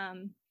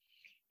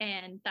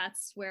 And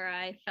that's where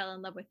I fell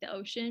in love with the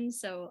ocean.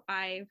 So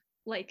I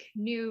like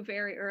knew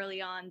very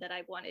early on that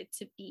I wanted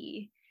to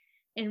be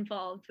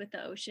involved with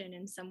the ocean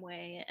in some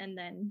way. And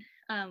then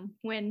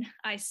when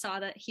I saw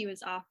that he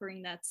was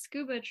offering that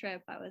scuba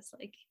trip, I was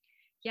like,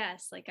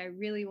 yes, like I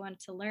really want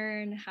to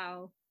learn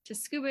how to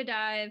scuba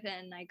dive.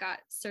 And I got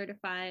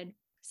certified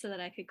so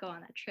that I could go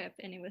on that trip.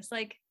 And it was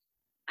like,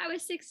 I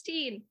was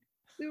 16.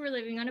 We were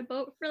living on a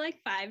boat for like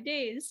 5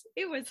 days.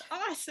 It was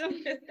awesome.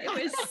 It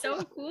was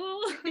so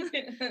cool.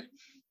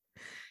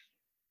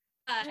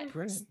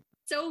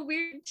 So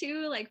weird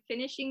too, like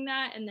finishing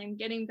that and then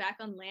getting back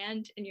on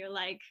land, and you're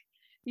like,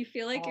 you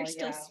feel like you're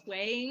still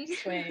swaying.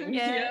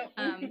 Yeah.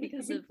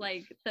 Because of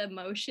like the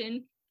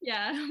motion.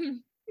 Yeah.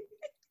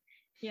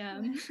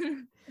 Yeah.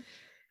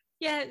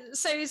 Yeah.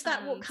 So is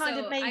that what kind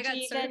of made I got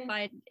you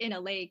certified in a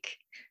lake.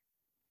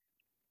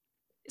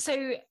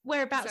 So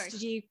whereabouts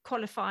did you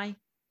qualify?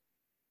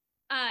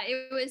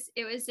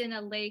 It was in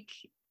a lake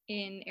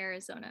in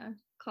Arizona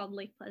called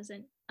Lake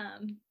Pleasant.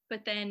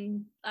 But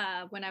then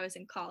when I was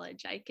in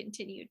college, I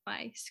continued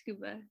my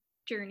scuba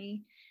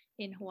journey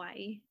in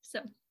Hawaii.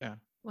 So yeah.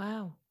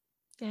 Wow.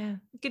 Yeah.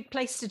 Good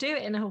place to do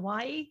it in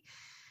Hawaii.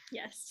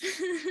 Yes.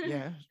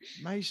 Yeah.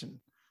 Amazing.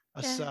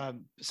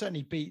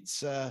 Certainly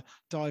beats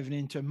diving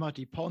into a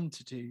muddy pond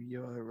to do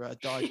your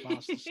dive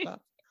master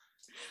stuff.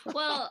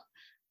 Well,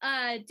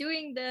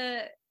 doing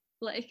the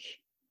like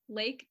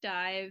lake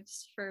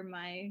dives for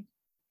my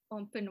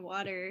open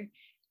water,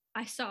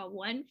 I saw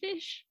one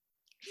fish.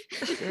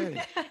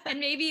 Really? And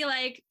maybe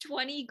like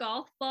 20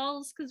 golf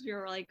balls, because we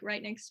were like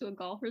right next to a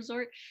golf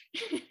resort.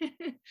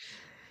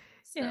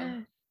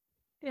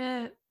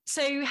 Yeah.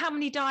 So how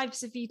many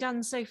dives have you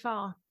done so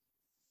far?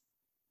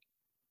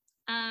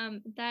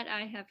 That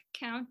I have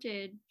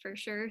counted for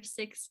sure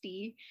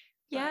 60.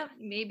 Yeah,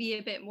 maybe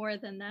a bit more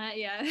than that.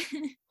 Yeah.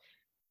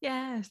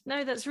 Yeah,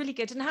 no, that's really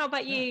good. And how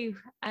about you,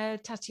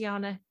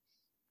 Tatiana?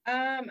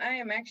 I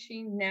am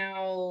actually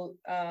now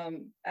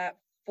at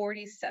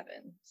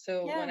 47.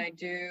 So when I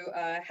do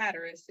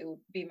Hatteras, it would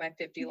be my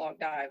 50 log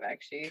dive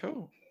actually.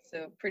 Cool.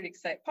 So pretty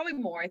excited. Probably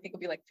more. I think it'll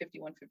be like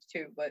 51,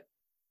 52, but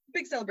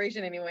big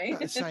celebration anyway.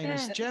 The same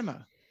as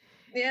Gemma.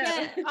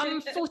 Yeah, I'm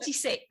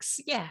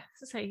 46. Yeah,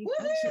 so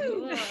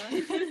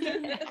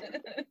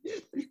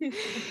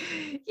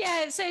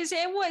yeah, so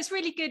it's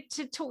really good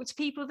to talk to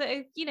people that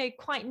are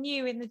quite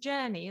new in the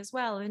journey as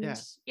well, and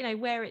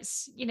where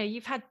it's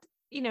you've had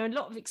a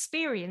lot of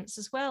experience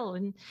as well,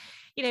 and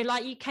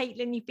like you,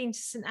 Caitlin, you've been to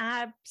St.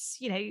 Abbs,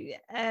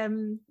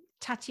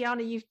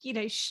 Tatiana, you've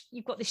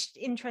got this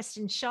interest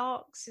in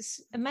sharks.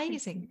 It's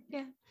amazing.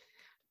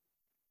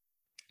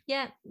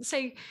 Yeah.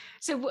 So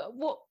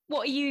what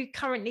are you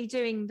currently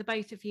doing, the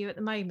both of you, at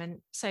the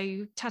moment?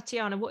 So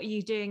Tatiana, what are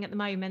you doing at the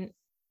moment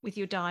with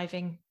your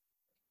diving?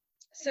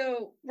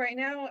 So right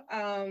now,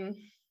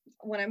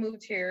 when I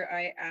moved here,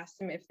 I asked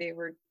them if they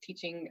were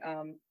teaching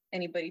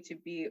anybody to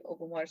be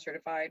open water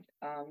certified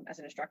as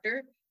an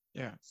instructor.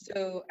 Yeah.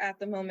 So at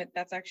the moment,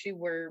 that's actually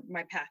where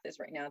my path is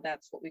right now.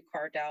 That's what we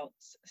carved out.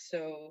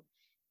 So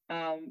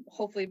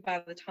hopefully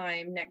by the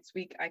time next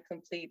week I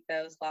complete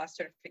those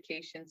last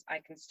certifications, I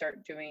can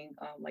start doing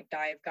like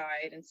dive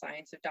guide and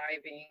science of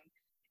diving.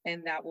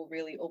 And that will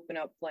really open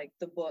up like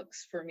the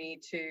books for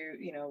me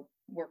to,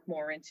 work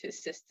more into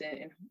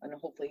assistant and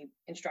hopefully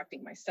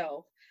instructing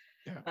myself.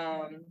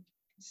 Yeah.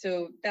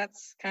 So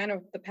that's kind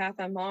of the path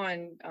I'm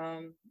on.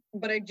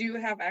 But I do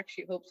have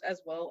actually hopes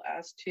as well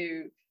as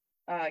to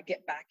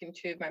get back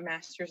into my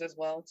master's as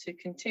well, to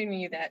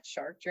continue that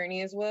shark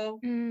journey as well.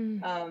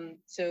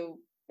 So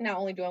not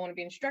only do I want to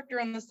be an instructor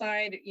on the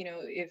side,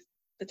 if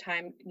the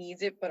time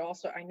needs it, but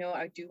also I know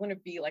I do want to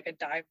be like a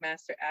dive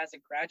master as a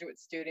graduate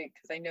student,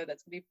 because I know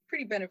that's going to be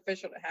pretty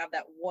beneficial to have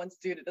that one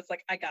student that's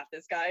like, I got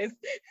this, guys.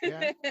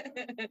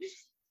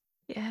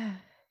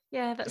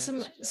 Yeah, that's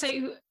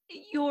so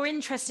your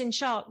interest in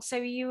sharks. So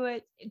do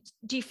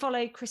you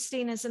follow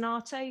Christina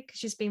Zanato, because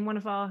she's been one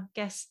of our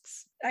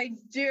guests? I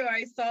do.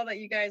 I saw that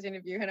you guys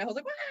interview her and I was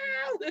like,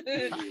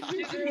 wow,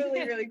 she's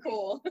really, really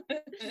cool.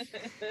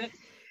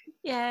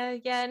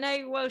 Yeah,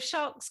 no, well,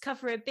 sharks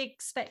cover a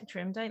big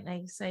spectrum, don't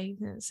they? So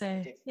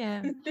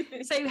yeah.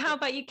 So how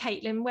about you,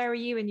 Caitlin? Where are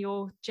you in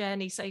your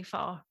journey so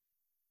far?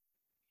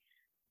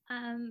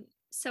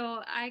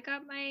 So I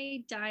got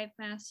my dive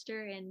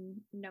master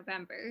in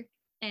November,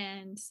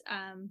 and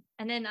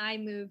then I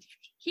moved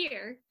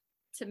here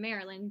to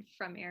Maryland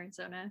from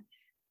Arizona.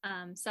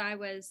 So I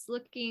was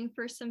looking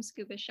for some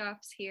scuba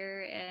shops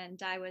here,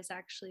 and I was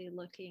actually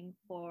looking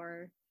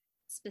for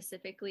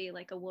specifically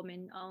like a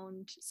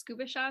woman-owned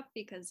scuba shop,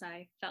 because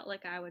I felt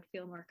like I would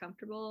feel more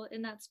comfortable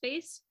in that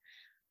space.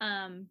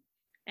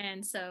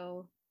 And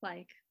so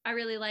like I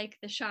really like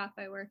the shop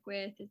I work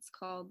with. It's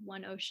called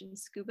One Ocean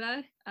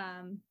Scuba.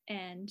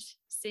 And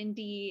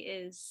Cindy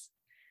is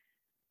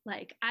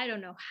like, I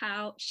don't know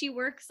how she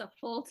works a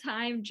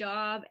full-time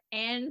job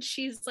and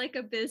she's like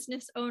a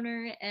business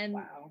owner, and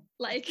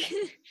like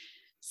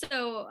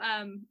so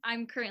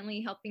I'm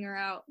currently helping her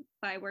out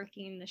by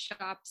working in the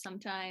shop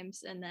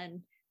sometimes, and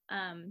then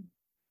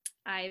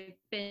I've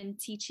been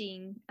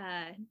teaching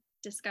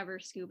Discover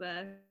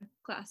Scuba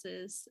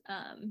classes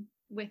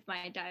with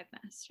my dive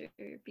master,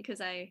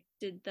 because I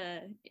did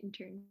the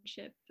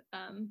internship,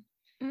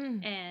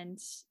 and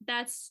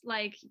that's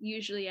like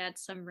usually at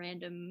some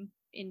random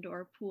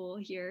indoor pool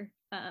here,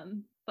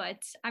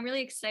 but I'm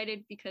really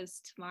excited because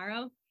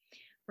tomorrow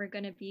we're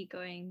going to be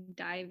going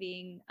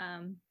diving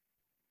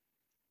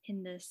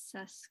in the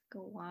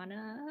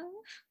Susquehanna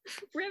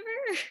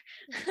River.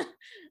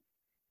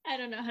 I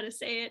don't know how to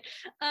say it.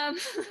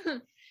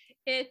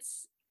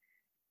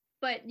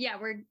 But yeah,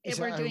 we're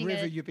doing a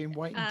river you've been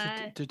waiting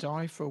to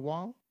dive for a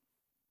while.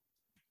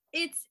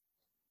 It's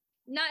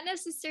not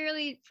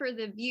necessarily for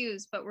the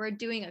views, but we're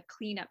doing a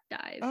cleanup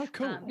dive. Oh,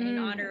 cool. In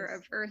honor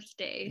of Earth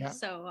Day. Yeah.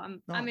 So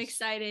I'm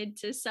excited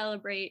to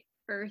celebrate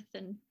Earth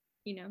and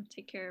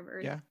take care of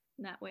Earth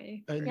in that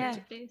way. For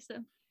Earth Day.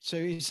 So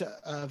is it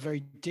very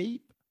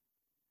deep?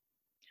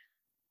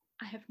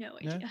 I have no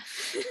idea.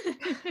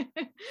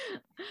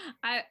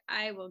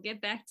 I will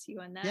get back to you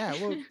on that. Yeah,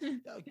 well,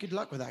 good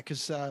luck with that,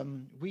 because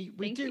we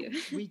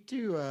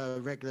do a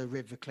regular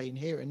river clean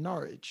here in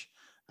Norwich,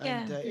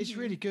 and it's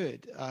really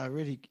good.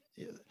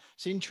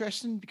 It's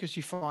interesting because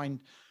you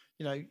find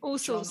all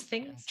sorts of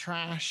things,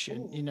 trash,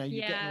 and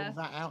you get all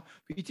that out,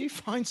 but you do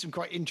find some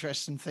quite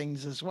interesting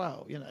things as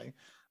well.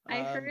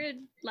 I heard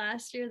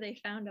last year they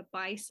found a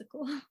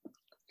bicycle.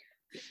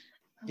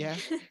 Yeah,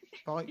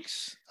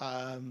 bikes.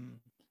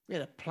 We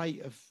had a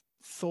plate of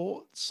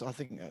thoughts, I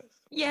think.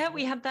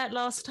 We had that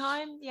last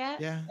time.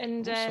 Yeah,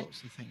 and all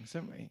sorts of things,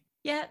 don't we?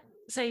 Yeah.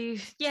 So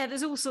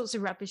there's all sorts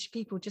of rubbish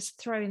people just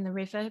throw in the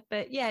river,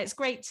 but it's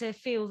great to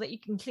feel that you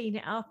can clean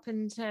it up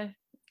and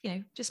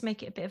just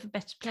make it a bit of a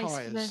better place.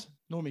 Tires.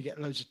 Normally get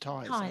loads of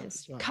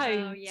tires. Well.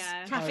 Cones,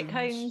 traffic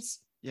cones.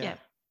 Yeah.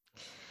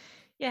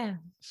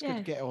 It's good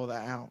to get all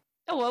that out.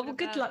 Oh, well,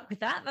 good luck with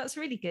that. That's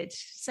really good.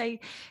 So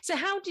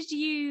how did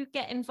you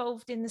get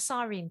involved in the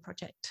Sirene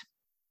Project?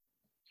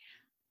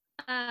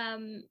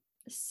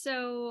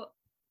 So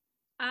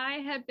I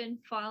had been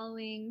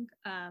following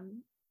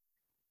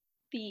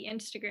the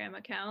Instagram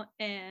account,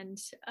 and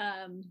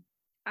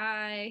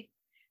I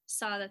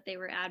saw that they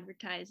were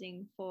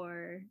advertising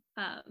for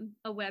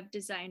a web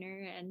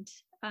designer, and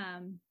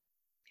I'm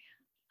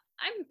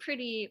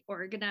pretty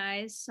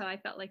organized, so I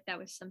felt like that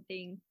was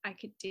something I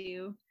could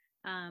do.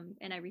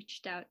 And I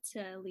reached out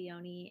to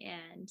Leonie,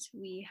 and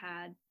we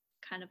had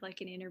kind of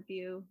like an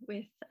interview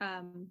with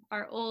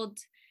our old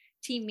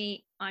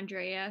teammate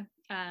Andrea,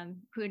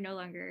 who no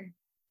longer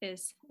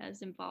is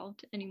as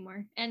involved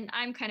anymore. And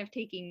I'm kind of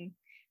taking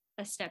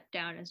a step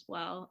down as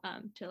well,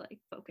 to like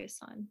focus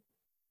on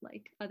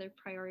like other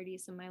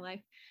priorities in my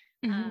life.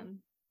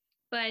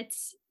 But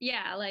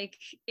yeah, like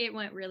it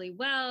went really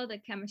well. The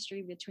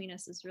chemistry between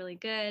us is really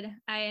good.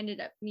 I ended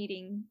up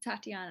meeting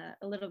Tatiana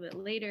a little bit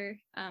later,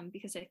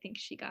 because I think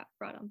she got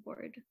brought on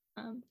board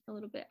a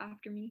little bit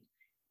after me.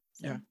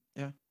 So.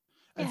 Yeah.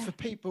 And for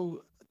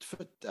people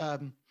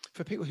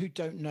who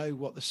don't know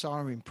what the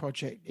Sirene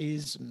Project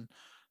is, and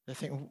they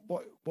think,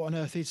 what on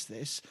earth is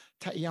this?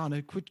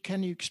 Tatiana,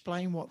 can you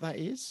explain what that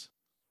is?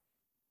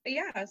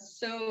 Yeah,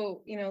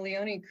 so,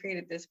 Leonie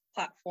created this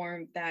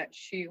platform that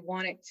she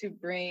wanted to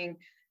bring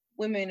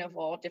women of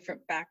all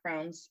different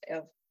backgrounds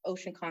of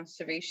ocean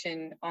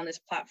conservation on this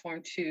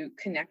platform to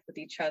connect with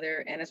each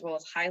other, and as well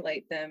as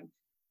highlight them.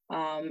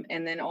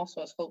 And then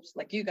also as hopes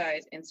like you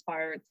guys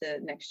inspired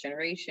the next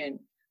generation.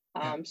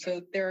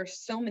 So there are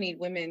so many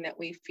women that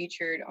we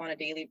featured on a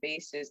daily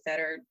basis that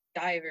are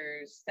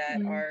divers,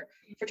 that are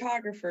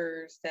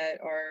photographers, that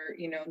are,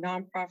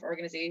 nonprofit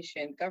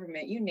organization,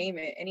 government, you name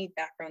it, any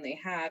background they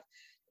have,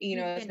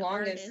 as long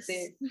artists.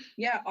 as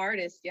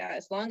artists,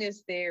 as long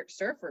as they're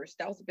surfers,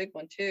 that was a big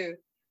one too.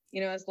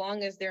 As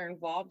long as they're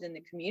involved in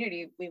the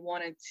community, we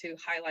wanted to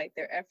highlight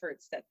their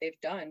efforts that they've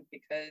done,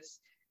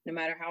 because no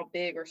matter how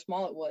big or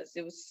small it was,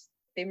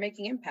 they're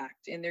making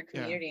impact in their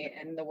community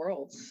and the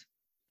world.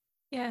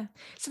 Yeah.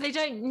 So they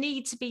don't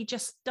need to be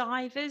just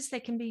divers. They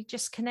can be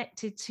just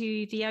connected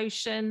to the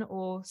ocean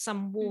or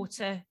some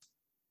water.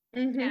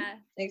 Yeah,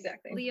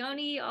 exactly.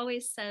 Leonie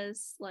always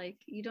says, like,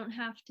 you don't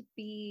have to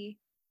be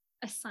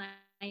a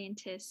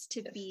scientist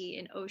to be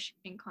an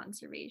ocean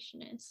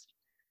conservationist,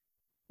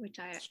 which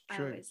I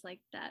always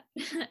liked that.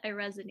 I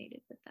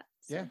resonated with that.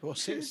 So. Yeah, well,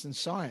 citizen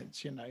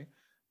science, and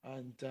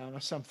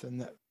that's something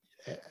that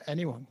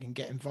anyone can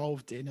get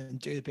involved in and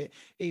do a bit,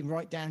 even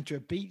right down to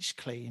a beach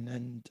clean,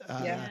 and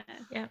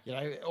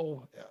it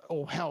all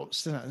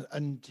helps.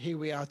 And here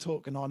we are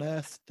talking on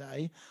Earth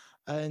Day,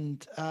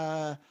 and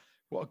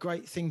what a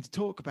great thing to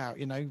talk about,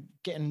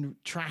 getting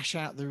trash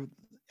out the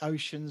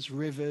oceans,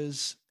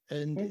 rivers,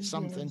 and it's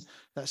something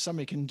that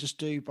somebody can just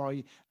do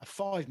by a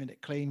 5-minute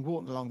clean,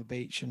 walking along the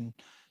beach, and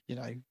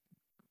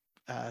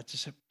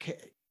just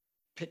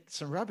pick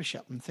some rubbish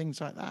up and things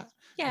like that.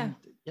 And,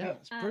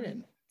 it's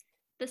brilliant.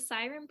 The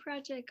Sirene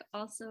Project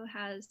also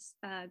has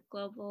a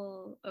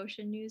Global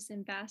Ocean News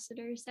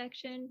Ambassador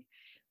section,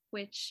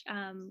 which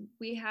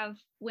we have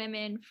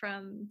women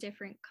from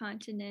different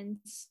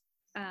continents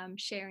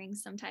sharing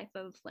some type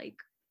of like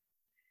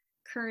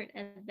current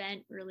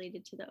event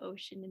related to the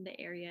ocean in the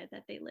area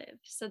that they live.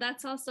 So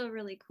that's also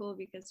really cool,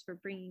 because we're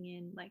bringing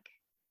in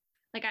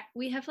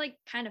we have like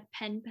kind of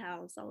pen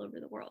pals all over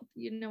the world.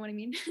 You know what I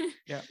mean?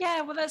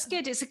 Yeah. Well, that's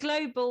good. It's a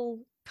global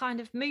kind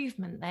of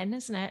movement then,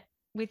 isn't it?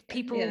 With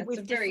people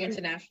with very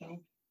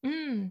international.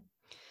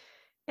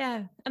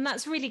 Yeah, and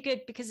that's really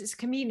good, because it's a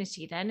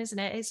community then, isn't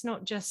it? It's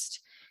not just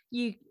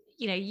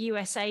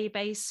USA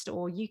based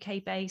or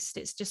UK based.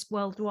 It's just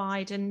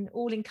worldwide and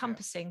all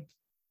encompassing.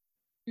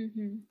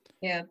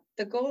 Yeah,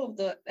 the goal of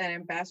that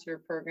ambassador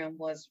program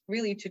was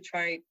really to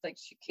try, like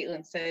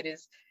Caitlin said,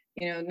 is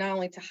not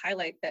only to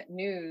highlight that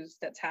news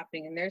that's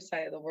happening in their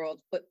side of the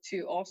world, but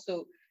to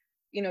also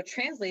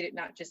translate it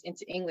not just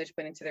into English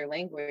but into their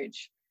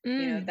language.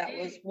 That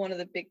was one of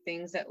the big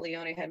things that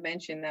Leonie had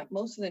mentioned, that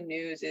most of the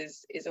news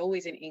is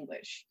always in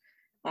English,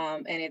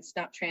 and it's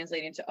not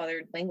translated into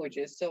other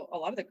languages. So a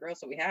lot of the girls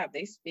that we have,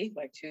 they speak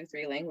like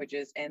 2-3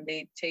 languages, and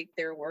they take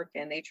their work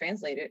and they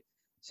translate it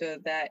so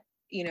that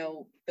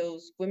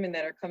those women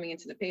that are coming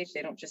into the page,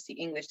 they don't just see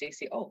English, they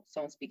see, oh,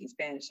 someone's speaking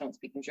Spanish, someone's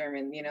speaking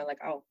German, like,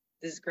 oh,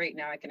 this is great,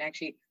 now I can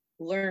actually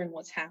learn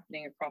what's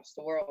happening across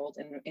the world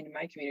and in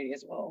my community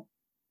as well.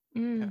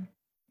 Yeah.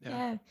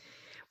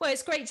 Well,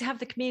 it's great to have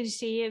the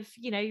community of,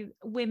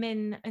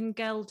 women and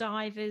girl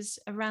divers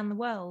around the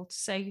world.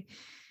 So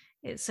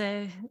it's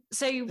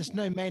there's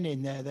no men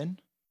in there then?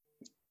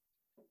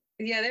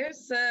 Yeah,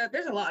 there's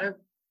a lot of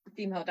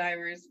female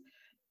divers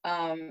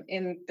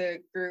in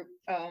the group.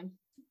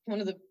 One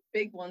of the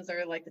big ones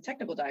are like the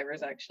technical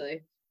divers,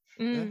 actually.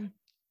 Yeah.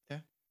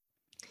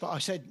 But I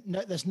said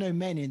no, there's no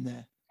men in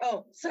there.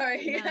 Oh,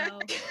 sorry. No.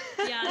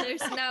 Yeah,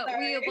 there's no.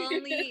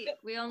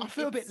 We only. I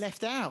feel a bit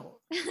left out.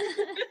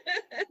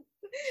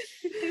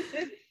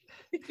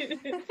 You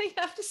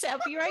have to set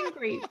up your own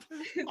group.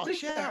 I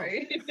shall.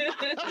 Sorry.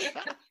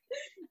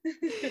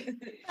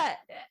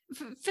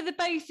 for the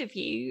both of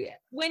you,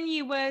 when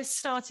you were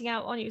starting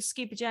out on your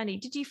scuba journey,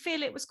 did you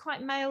feel it was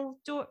quite male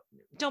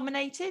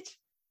dominated?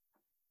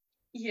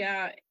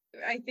 Yeah,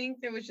 I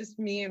think there was just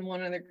me and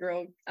one other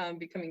girl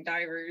becoming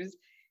divers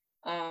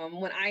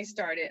when I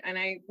started. And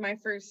my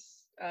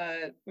first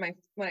when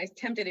I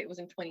attempted it was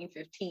in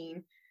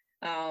 2015.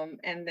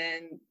 And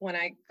then when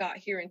I got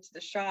here into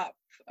the shop,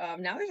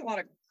 now there's a lot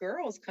of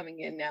girls coming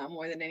in now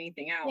more than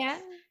anything else. Yeah.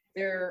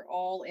 They're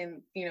all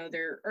in,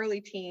 their early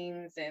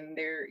teens and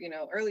their,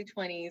 early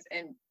 20s,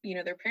 and,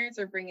 their parents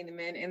are bringing them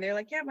in and they're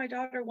like, yeah, my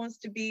daughter wants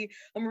to be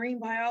a marine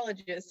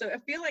biologist. So I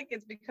feel like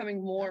it's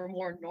becoming more and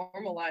more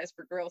normalized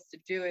for girls to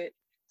do it,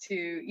 to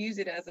use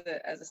it as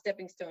a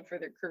stepping stone for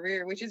their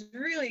career, which is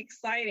really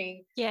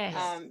exciting. Yes.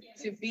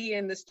 To be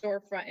in the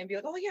storefront and be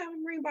like, oh yeah, I'm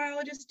a marine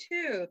biologist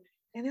too.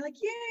 And they're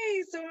like,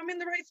 yay, so I'm in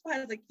the right spot. I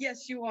was like,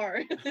 yes, you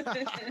are.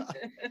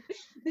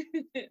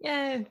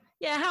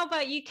 Yeah. How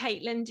about you,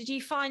 Caitlin? Did you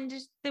find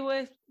there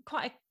were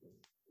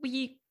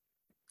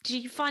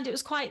did you find it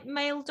was quite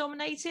male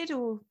dominated,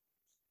 or?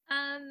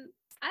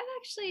 I've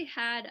actually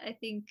had, I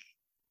think,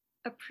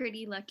 a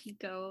pretty lucky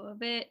go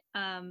of it.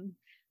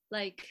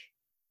 Like,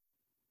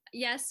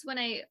 yes, when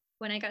I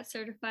got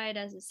certified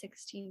as a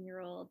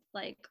 16-year-old,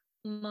 like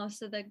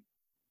most of the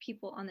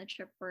people on the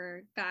trip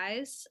were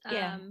guys.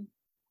 Yeah.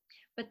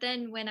 But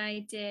then when I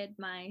did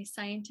my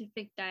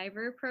scientific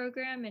diver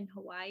program in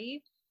Hawaii,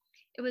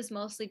 it was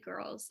mostly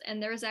girls.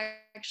 And there was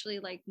actually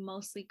like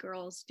mostly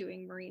girls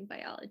doing marine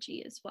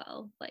biology as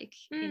well, like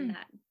in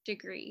that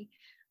degree.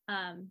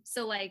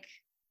 So like,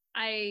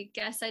 I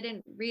guess I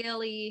didn't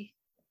really,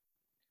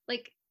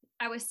 like,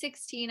 I was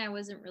 16, I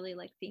wasn't really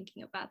like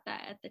thinking about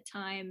that at the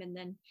time. And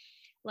then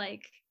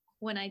like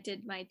when I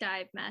did my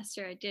dive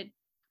master, I did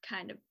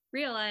kind of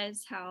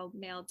realize how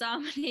male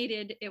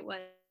dominated it was.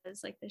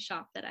 Like the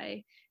shop that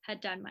I had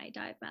done my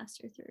dive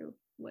master through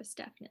was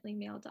definitely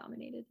male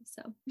dominated.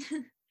 So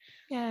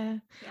yeah.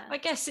 I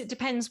guess it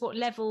depends what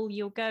level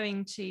you're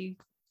going to,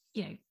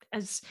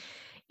 as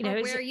you know,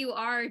 or where you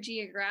are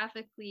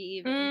geographically,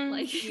 even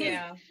like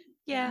yeah.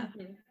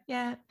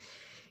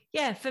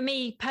 For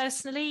me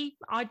personally,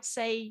 I'd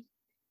say,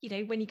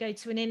 when you go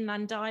to an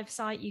inland dive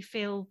site, you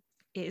feel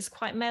it is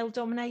quite male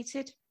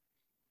dominated.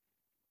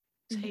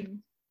 So,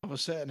 of a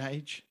certain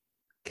age.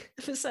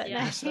 Of a certain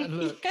age.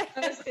 Look.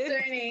 Of a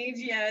certain age,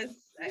 yes.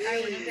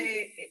 I would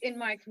say in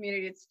my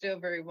community, it's still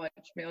very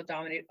much male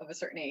dominated of a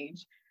certain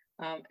age.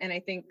 And I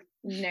think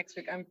next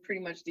week, I'm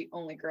pretty much the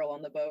only girl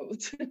on the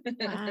boat.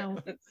 Wow.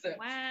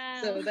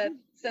 So that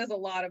says a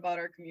lot about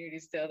our community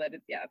still, that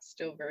it's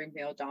still very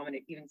male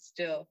dominant even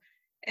still.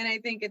 And I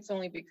think it's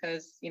only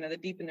because, the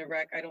deep in the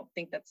wreck, I don't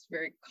think that's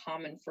very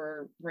common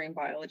for marine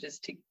biologists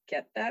to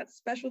get that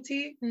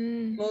specialty.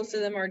 Most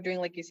of them are doing,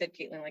 like you said,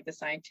 Caitlin, like the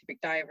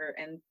scientific diver.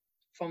 And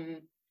from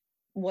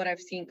what I've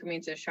seen coming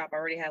into the shop, I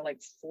already had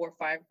like 4 or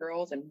 5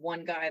 girls and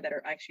 1 guy that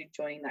are actually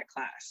joining that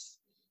class.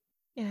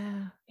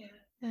 Yeah.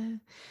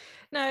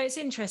 No, it's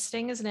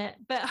interesting, isn't it?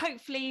 But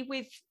hopefully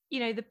with,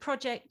 the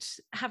project,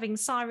 having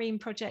Sirene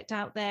Project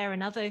out there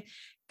and other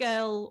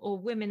girl or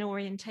women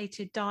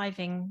orientated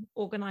diving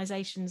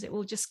organizations, it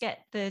will just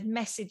get the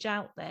message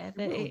out there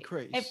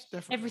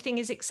that everything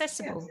is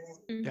accessible.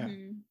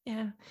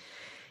 Mm-hmm.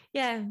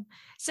 Yeah.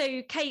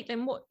 So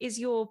Caitlin, what is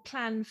your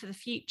plan for the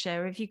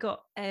future? Have you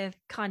got a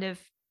kind of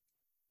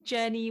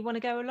journey you want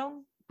to go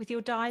along with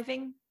your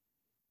diving?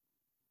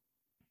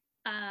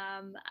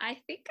 I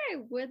think I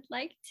would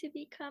like to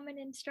become an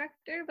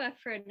instructor, but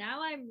for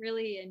now I'm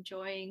really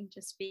enjoying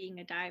just being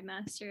a dive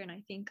master, and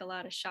I think a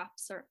lot of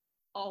shops are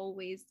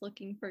always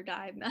looking for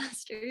dive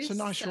masters. It's a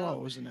nice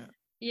role, isn't it?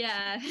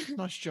 Yeah.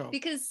 Nice job.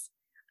 Because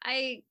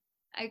I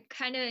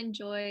kind of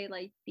enjoy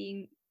like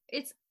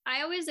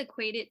I always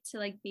equate it to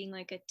like being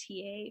like a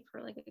TA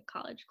for like a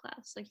college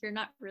class. Like you're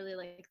not really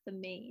like the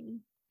main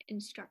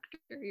instructor.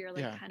 You're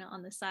like kind of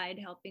on the side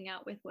helping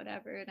out with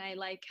whatever. And I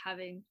like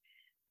having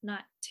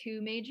not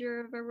too major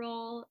of a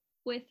role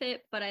with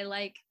it, but I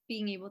like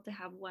being able to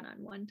have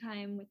one-on-one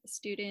time with the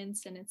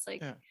students. And it's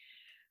like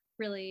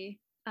really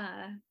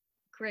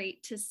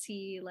great to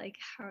see like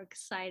how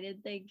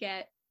excited they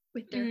get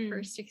with their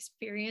first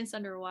experience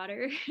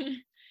underwater.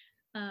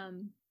 I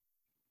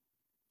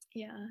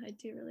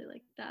do really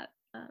like that.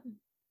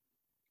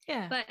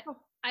 But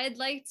I'd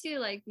like to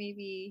like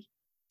maybe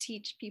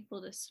teach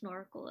people to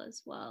snorkel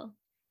as well.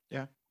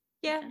 Yeah.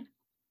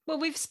 Well,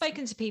 we've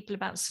spoken to people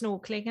about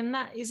snorkeling, and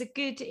that is a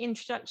good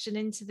introduction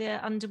into the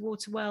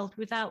underwater world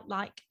without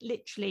like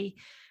literally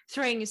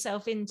throwing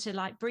yourself into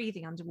like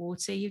breathing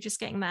underwater. You're just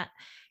getting that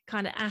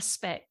kind of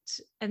aspect,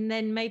 and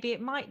then maybe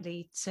it might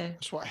lead to.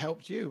 That's what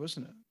helped you,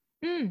 wasn't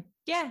it?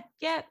 Yeah.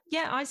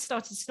 I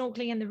started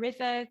snorkeling in the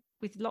river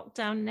with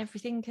lockdown and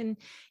everything, and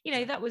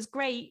that was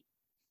great,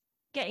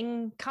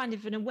 getting kind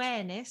of an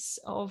awareness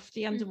of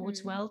the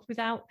underwater world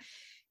without,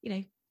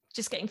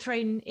 just getting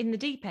thrown in the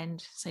deep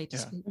end, so to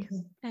speak.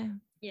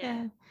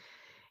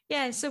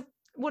 Yeah. So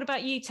what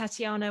about you,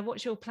 Tatiana?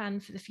 What's your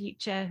plan for the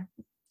future?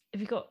 Have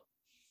you got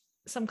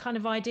some kind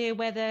of idea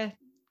where the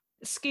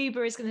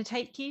scuba is going to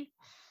take you?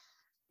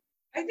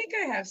 I think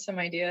I have some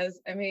ideas.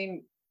 I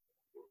mean,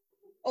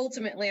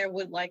 ultimately, I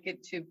would like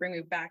it to bring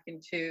me back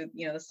into,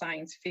 the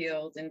science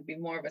field and be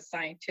more of a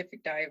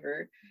scientific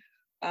diver.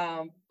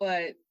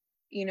 But,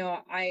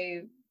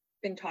 I've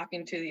been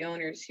talking to the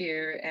owners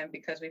here, and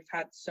because we've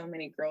had so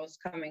many girls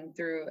coming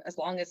through, as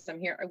long as I'm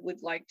here, I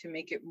would like to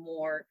make it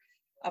more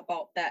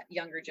about that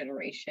younger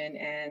generation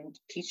and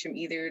teach them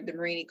either the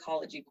marine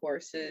ecology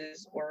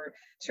courses or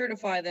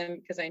certify them,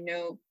 because I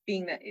know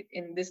being that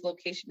in this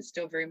location is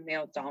still very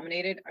male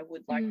dominated, I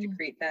would like to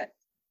create that,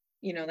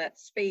 that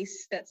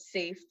space that's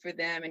safe for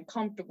them and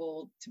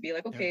comfortable to be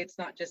like, okay, it's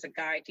not just a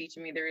guy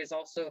teaching me, there is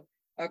also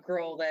a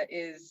girl that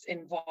is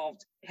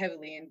involved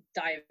heavily in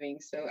diving.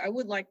 So I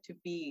would like to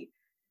be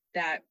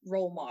that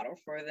role model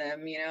for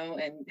them,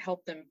 and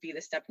help them be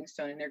the stepping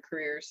stone in their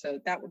career. So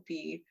that would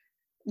be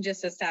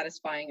just as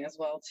satisfying as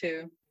well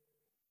too.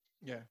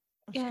 That's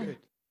good.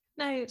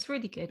 No, it's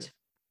really good.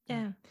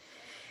 Yeah.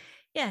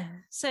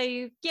 So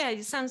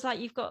it sounds like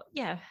you've got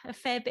a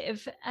fair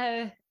bit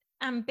of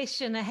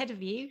ambition ahead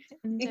of you.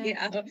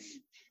 And,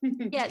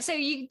 so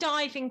you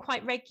diving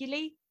quite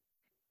regularly?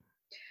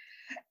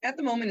 At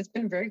the moment, it's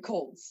been very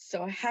cold,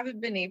 so I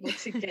haven't been able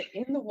to get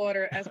in the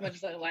water as much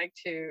as I like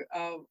to.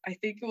 I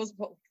think it was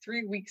about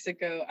 3 weeks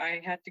ago,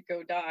 I had to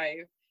go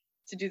dive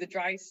to do the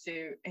dry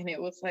suit, and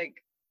it was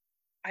like,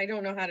 I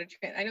don't know how to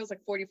I know it's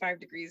like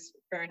 45 degrees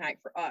Fahrenheit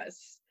for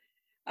us.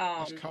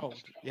 It's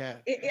cold. Yeah.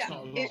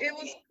 It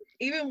was,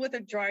 even with a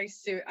dry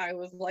suit, I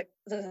was like,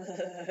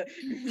 45.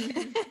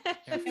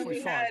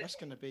 That's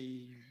going to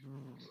be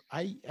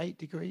 8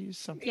 degrees,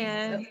 something.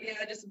 Yeah. Like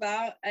that. Just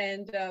about.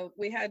 And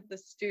we had the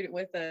student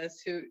with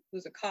us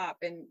who's a cop,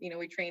 and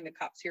we train the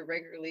cops here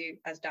regularly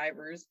as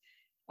divers.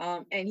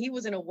 And he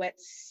was in a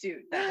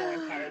wetsuit that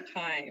whole entire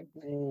time.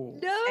 Oh.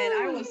 No. And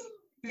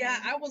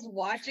I was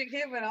watching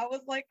him, and I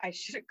was like, I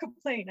shouldn't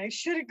complain. I'm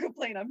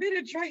in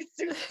a dry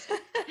suit.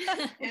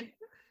 And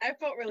I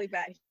felt really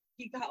bad.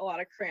 He got a lot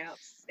of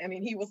cramps. I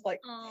mean, he was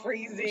like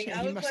freezing.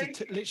 He must have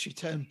literally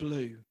turned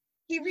blue.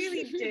 He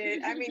really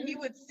did. I mean, he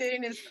would sit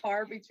in his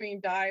car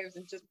between dives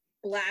and just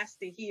blast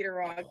the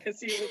heater on, because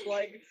he was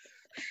like,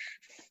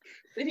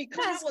 then he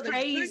came out with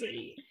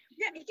crazy.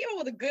 He came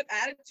out with a good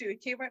attitude. He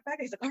came right back.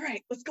 He's like, all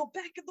right, let's go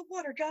back in the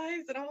water,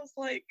 guys. And I was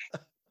like,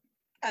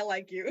 I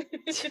like you.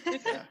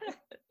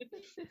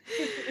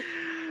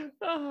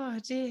 Oh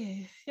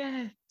dear.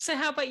 Yeah. So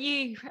how about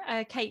you,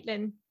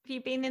 Caitlin? Have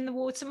you been in the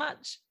water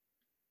much?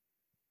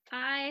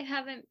 I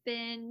haven't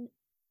been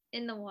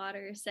in the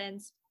water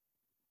since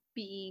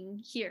being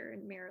here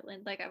in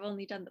Maryland. Like, I've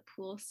only done the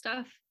pool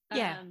stuff.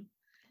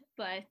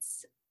 But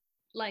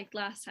like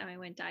last time I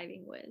went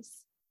diving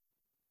was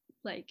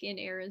like in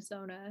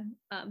Arizona,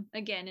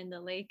 again in the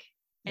lake.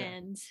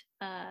 And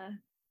I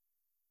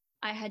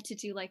had to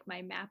do like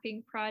my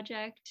mapping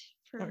project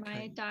for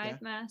my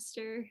dive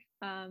master,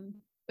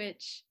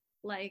 which,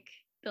 like,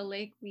 the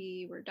lake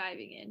we were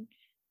diving in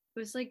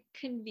was like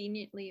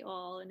conveniently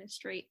all in a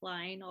straight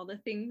line. All the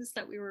things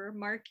that we were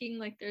marking,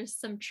 like there's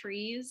some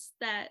trees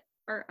that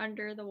are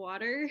under the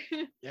water.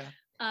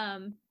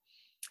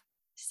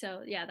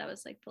 So that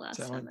was like the last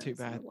time I was in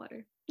the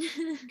water.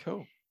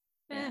 Cool.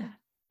 Yeah.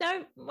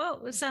 No,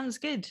 well, it sounds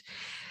good.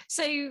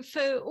 So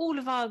for all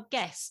of our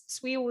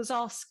guests, we always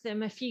ask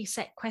them a few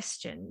set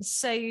questions.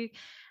 So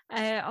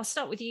I'll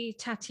start with you,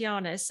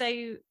 Tatiana.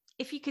 So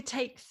if you could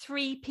take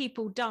 3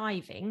 people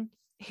diving,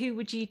 who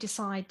would you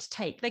decide to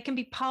take? They can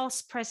be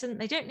past, present.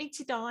 They don't need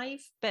to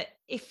dive, but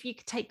if you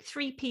could take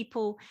 3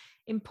 people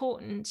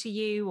important to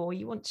you, or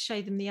you want to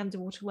show them the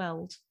underwater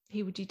world,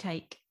 who would you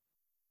take?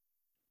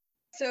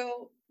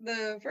 So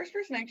the first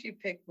person I actually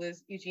picked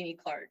was Eugenie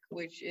Clark,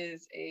 which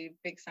is a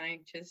big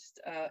scientist.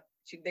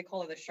 They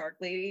call her the Shark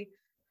Lady.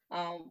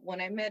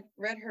 When I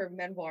read her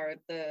memoir,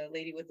 The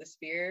Lady with the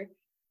Spear,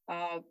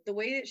 the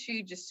way that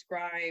she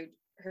described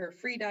her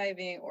free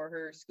diving or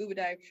her scuba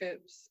dive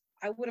trips,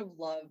 I would have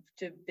loved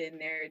to have been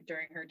there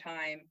during her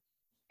time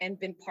and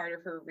been part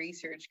of her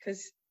research,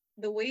 because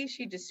the way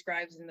she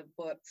describes in the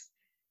books,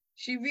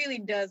 she really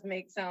does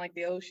make sound like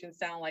the ocean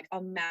sound like a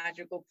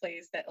magical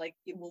place that like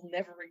it will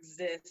never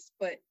exist,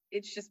 but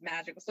it's just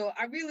magical. So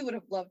I really would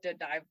have loved to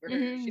dive for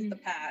her. She's the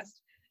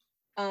past.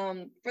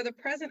 For the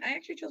present, I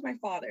actually chose my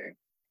father.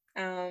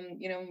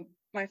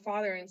 My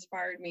father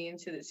inspired me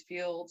into this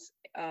field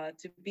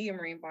to be a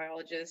marine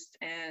biologist,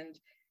 and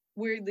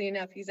weirdly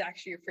enough, he's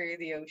actually afraid of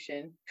the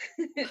ocean.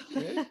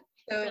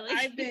 So really?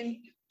 I've been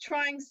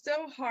trying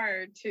so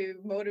hard to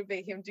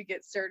motivate him to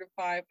get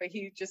certified, but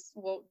he just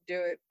won't do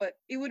it. But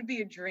it would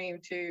be a dream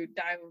to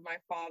dive with my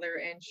father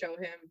and show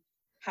him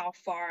how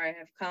far I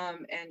have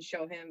come, and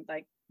show him,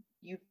 like,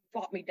 you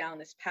fought me down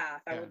this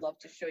path. I would love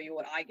to show you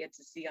what I get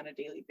to see on a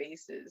daily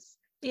basis.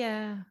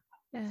 Yeah.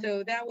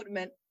 So that would have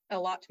meant a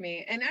lot to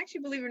me. And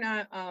actually, believe it or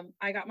not,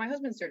 I got my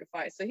husband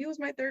certified, so he was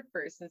my third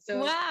person. So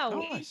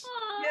wow,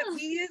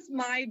 he is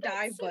my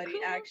dive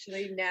buddy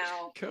actually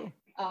now. Cool.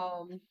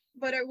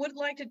 But I would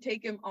like to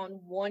take him on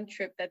one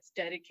trip that's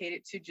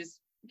dedicated to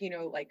just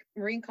like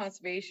marine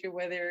conservation,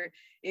 whether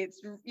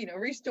it's,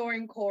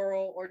 restoring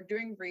coral or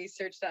doing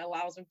research that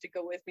allows him to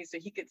go with me so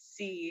he could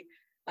see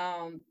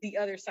the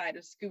other side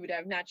of scuba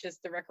dive, not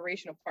just the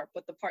recreational part,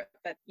 but the part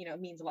that,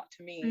 means a lot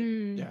to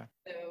me. Yeah.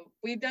 So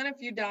we've done a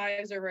few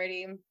dives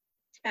already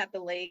at the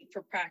lake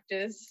for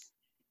practice.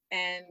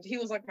 And he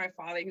was like my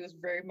father. He was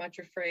very much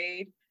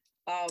afraid.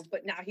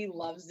 But now he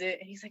loves it.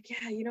 And he's like,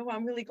 yeah,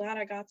 I'm really glad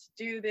I got to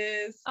do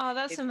this. Oh,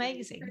 that's It's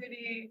amazing. really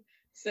pretty.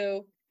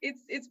 So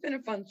it's been a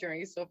fun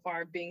journey so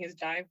far being his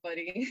dive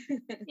buddy.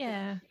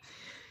 Yeah.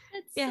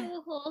 That's Yeah.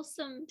 so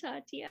wholesome,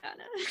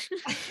 Tatiana.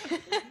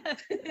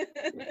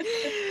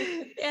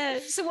 Yeah.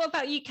 So what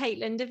about you,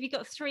 Caitlin? Have you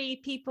got 3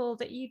 people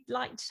that you'd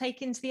like to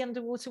take into the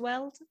underwater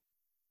world?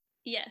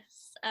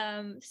 Yes.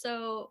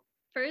 So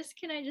first,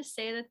 can I just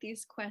say that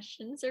these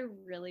questions are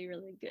really,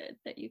 really good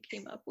that you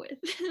came up with?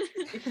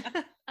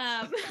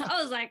 I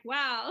was like,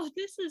 wow,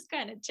 this is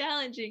kind of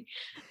challenging.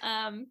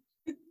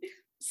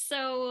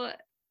 So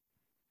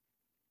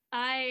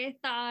I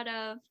thought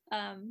of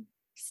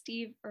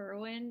Steve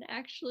Irwin,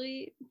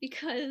 actually,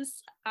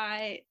 because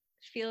I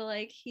feel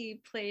like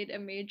he played a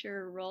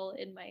major role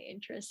in my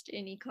interest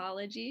in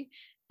ecology,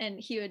 and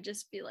he would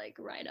just be like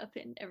right up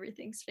in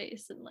everything's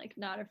face and like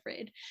not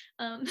afraid.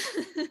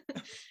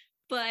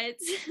 But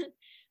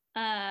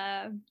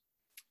I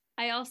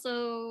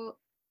also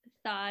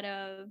thought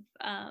of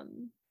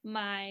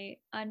my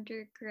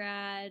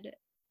undergrad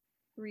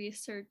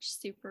research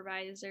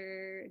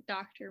supervisor,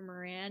 Dr.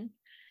 Moran,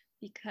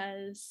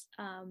 because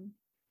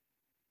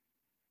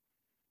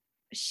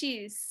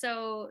she's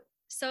so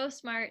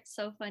smart,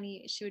 so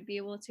funny. She would be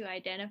able to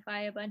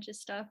identify a bunch of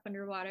stuff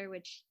underwater,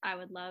 which I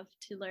would love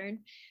to learn.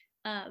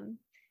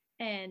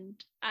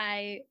 And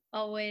I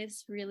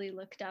always really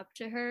looked up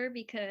to her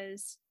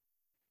because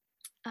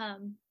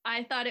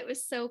I thought it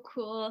was so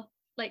cool.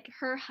 Like,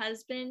 her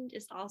husband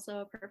is also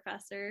a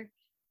professor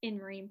in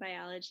marine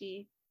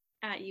biology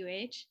at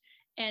UH,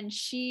 and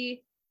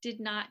she did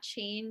not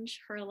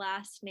change her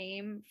last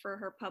name for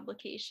her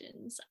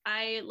publications.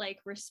 I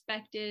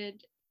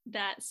respected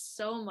that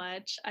so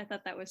much. I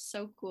thought that was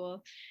so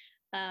cool.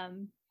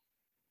 And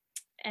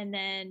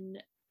then,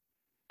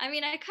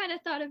 I kind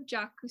of thought of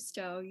Jacques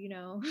Cousteau,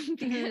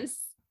 because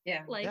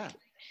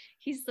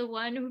he's the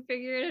one who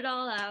figured it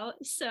all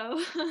out.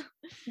 So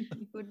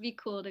it would be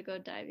cool to go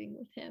diving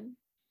with him.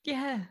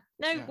 Yeah.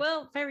 No,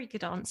 well, very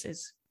good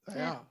answers. They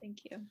are.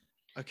 Thank you.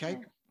 Okay,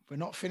 we're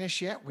not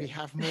finished yet. We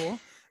have more.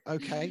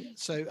 Okay,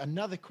 so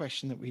another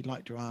question that we'd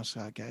like to ask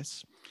our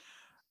guests.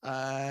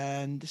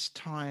 And this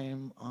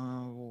time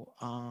I will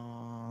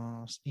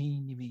ask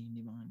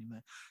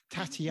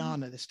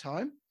Tatiana this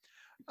time.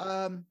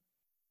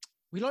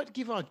 We like to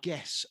give our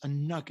guests a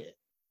nugget.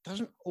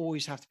 Doesn't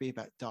always have to be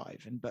about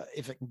diving, but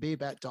if it can be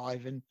about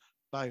diving,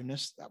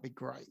 bonus, that'd be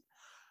great.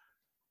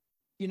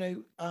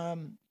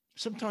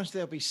 Sometimes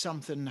there'll be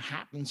something that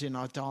happens in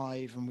our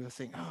dive and we'll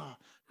think,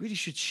 really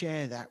should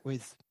share that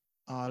with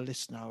our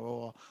listener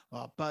or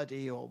our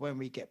buddy, or when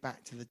we get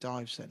back to the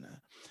dive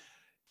center.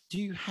 Do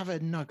you have a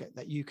nugget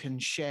that you can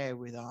share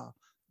with our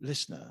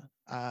listener?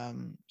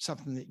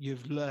 Something that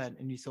you've learned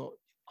and you thought,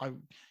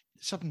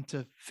 something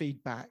to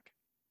feed back?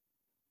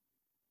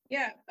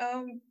 Yeah,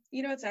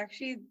 it's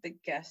actually the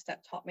guest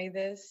that taught me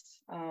this.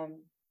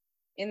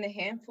 In the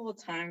handful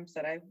of times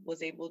that I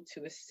was able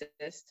to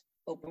assist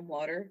open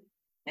water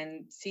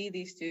and see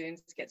these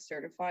students get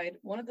certified,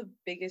 one of the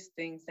biggest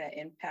things that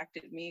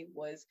impacted me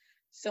was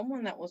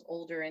someone that was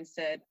older and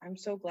said, I'm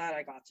so glad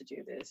I got to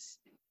do this.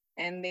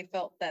 And they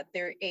felt that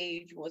their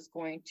age was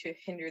going to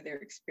hinder their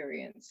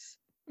experience.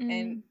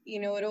 And,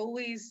 it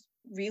always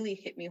really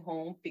hit me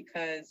home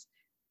because,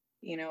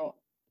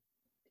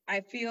 I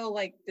feel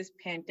like this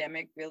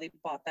pandemic really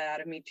brought that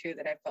out of me too,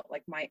 that I felt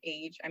like my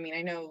age. I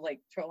know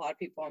for a lot of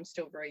people, I'm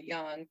still very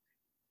young,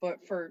 but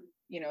for,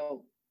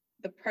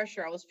 the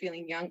pressure I was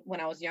feeling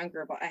when I was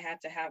younger, but I had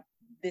to have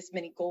this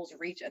many goals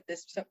reached at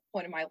this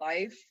point in my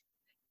life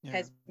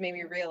has made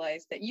me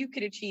realize that you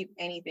could achieve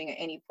anything at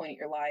any point in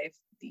your life.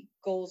 The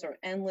goals are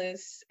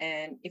endless.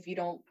 And if you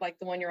don't like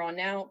the one you're on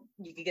now,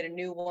 you could get a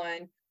new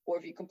one. Or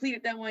if you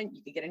completed that one,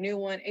 you could get a new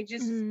one. It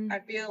just, I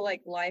feel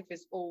like life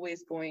is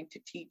always going to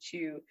teach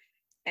you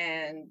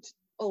and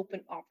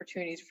open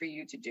opportunities for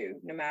you to do,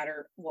 no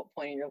matter what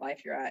point in your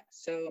life you're at.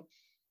 So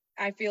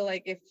I feel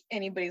like if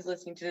anybody's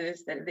listening to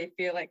this, that they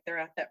feel like they're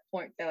at that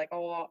point, they're like,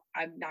 oh,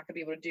 I'm not going to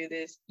be able to do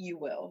this. You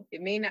will.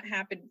 It may not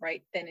happen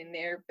right then and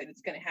there, but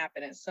it's going to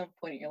happen at some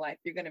point in your life.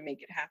 You're going to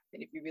make it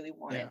happen if you really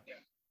want it.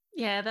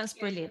 Yeah, that's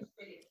brilliant.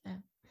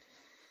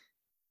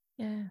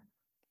 Yeah.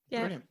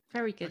 Brilliant.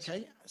 Very good.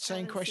 Okay,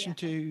 same question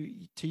to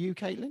you,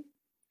 Caitlin.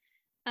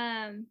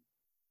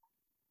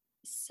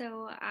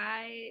 So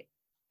I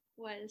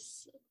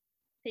was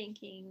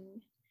thinking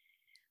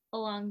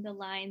along the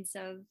lines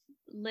of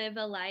live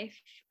a life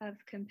of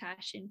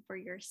compassion for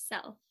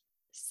yourself.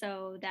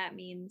 So that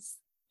means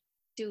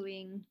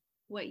doing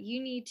what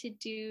you need to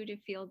do to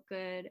feel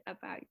good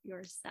about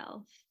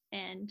yourself.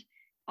 And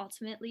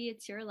ultimately,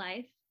 it's your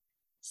life.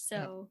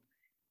 So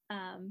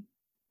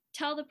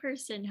tell the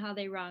person how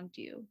they wronged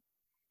you.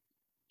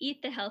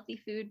 eat the healthy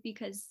food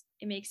because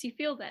it makes you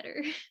feel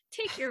better.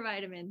 Take your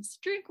vitamins,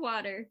 drink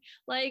water,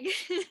 like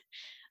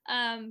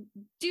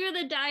do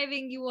the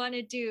diving you want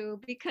to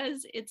do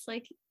because it's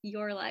like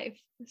your life.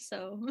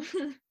 So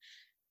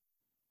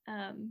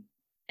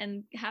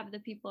and have the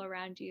people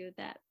around you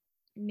that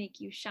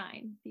make you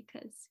shine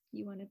because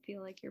you want to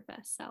feel like your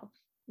best self,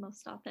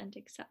 most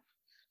authentic self.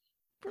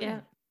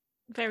 Yeah,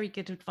 very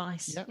good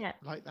advice. Yep, Yeah,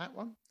 like that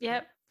one.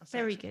 Yep, That's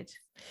very excellent.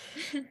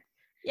 good.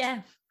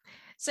 Yeah.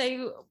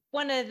 So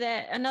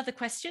another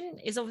question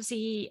is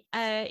obviously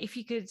if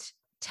you could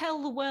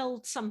tell the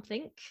world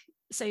something.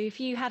 So if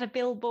you had a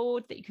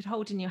billboard that you could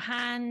hold in your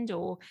hand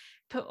or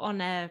put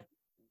on a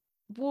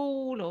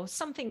wall or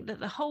something that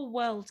the whole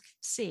world could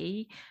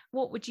see,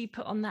 what would you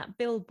put on that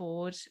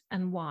billboard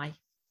and why?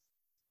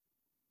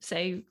 So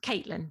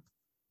Caitlin.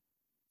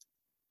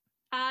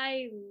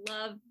 I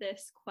love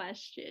this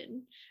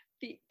question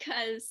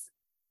because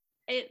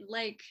it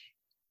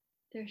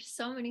there's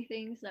so many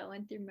things that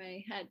went through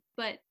my head,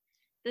 but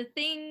the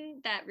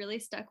thing that really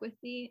stuck with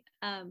me,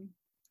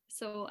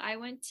 so I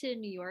went to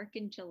New York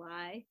in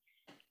July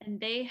and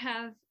they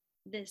have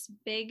this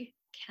big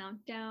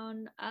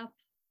countdown up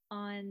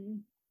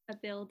on a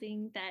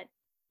building that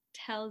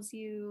tells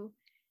you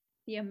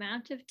the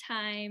amount of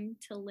time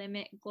to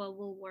limit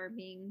global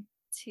warming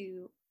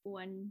to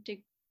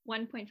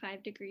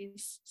 1.5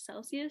 degrees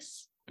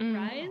Celsius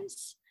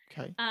rise.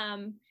 Okay.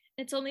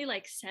 It's only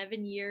like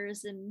 7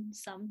 years and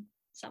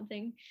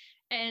something.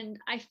 And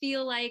I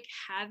feel like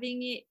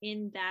having it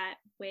in that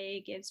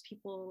way gives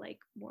people like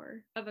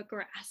more of a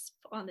grasp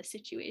on the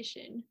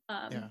situation.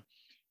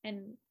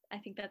 And I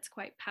think that's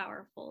quite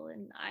powerful.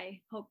 And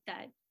I hope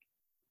that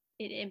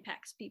it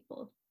impacts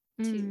people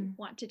to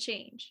want to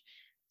change.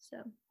 So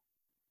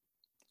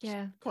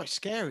yeah, quite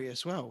scary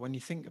as well when you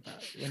think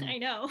about it. I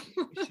know.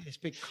 You see this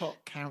big clock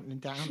counting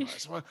down. Like,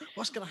 so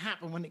what's going to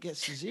happen when it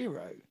gets to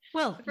 0?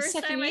 Well, the first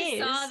time I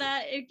saw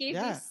that, it gave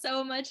me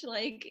so much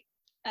like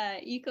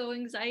eco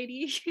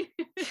anxiety.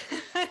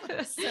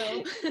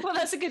 So well,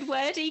 that's a good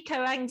word,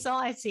 eco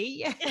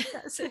anxiety.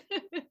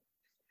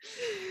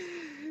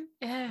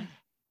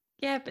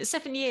 Yeah, but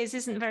 7 years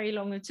isn't very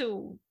long at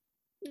all.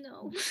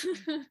 No.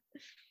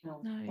 No,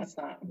 that's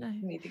not. No.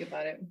 When you think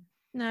about it.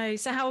 No.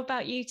 So how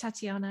about you,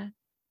 Tatiana?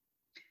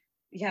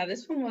 Yeah,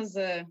 this one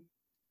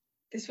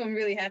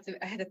really I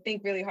had to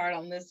think really hard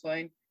on this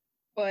one.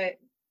 But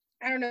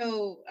I don't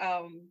know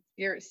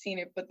you've ever seen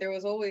it, but there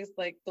was always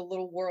like the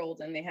little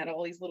world and they had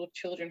all these little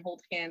children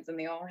hold hands and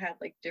they all had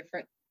like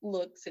different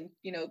looks and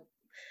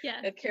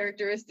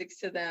characteristics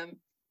to them.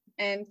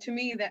 And to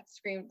me that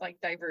screamed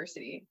like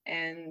diversity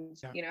and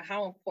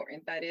how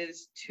important that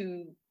is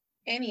to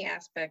any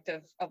aspect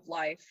of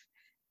life,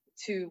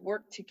 to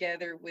work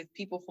together with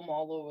people from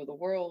all over the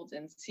world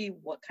and see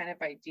what kind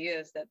of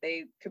ideas that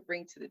they could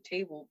bring to the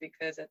table.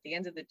 Because at the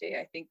end of the day,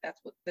 I think that's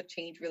what the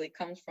change really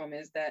comes from,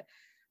 is that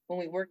when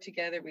we work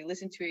together, we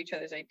listen to each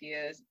other's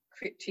ideas,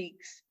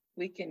 critiques,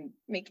 we can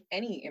make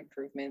any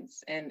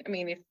improvements. And I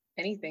mean, if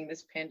anything,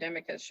 this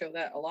pandemic has shown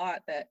that a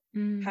lot, that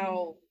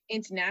how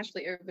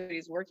internationally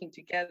everybody's working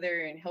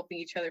together and helping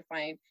each other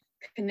find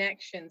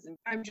connections. And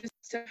I'm just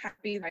so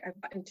happy that I've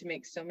gotten to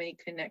make so many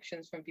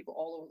connections from people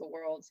all over the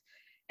world.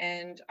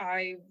 And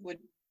I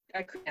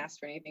couldn't ask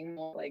for anything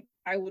more. Like,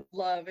 I would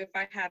love if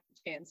I had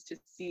a chance to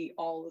see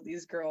all of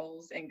these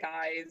girls and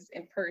guys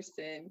in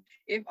person,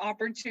 if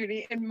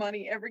opportunity and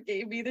money ever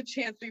gave me the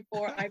chance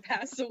before I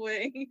pass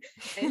away,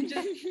 and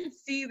just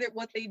see that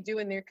what they do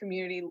in their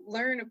community,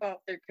 learn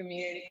about their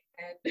community,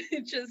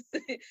 and just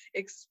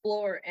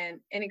explore and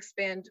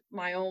expand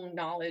my own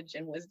knowledge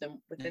and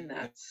wisdom within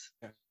that.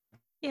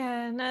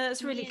 Yeah, no,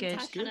 that's really good.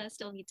 Tatiana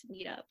still need to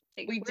meet up.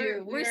 Like, we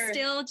do. We're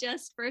still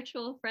just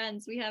virtual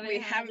friends. We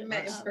haven't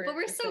met in person, but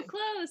we're so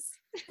close.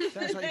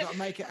 Sounds like you got to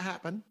make it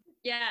happen.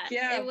 Yeah,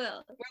 it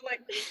will. We're like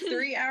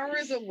 3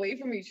 hours away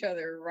from each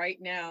other right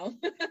now.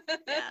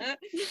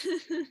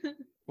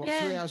 What,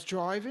 3 hours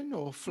driving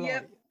or flight?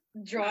 Yep,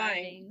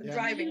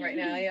 driving right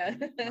now. Yeah.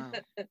 Wow.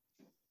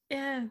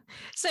 Yeah.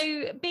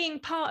 So being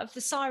part of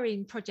the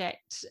Sirene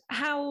Project,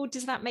 how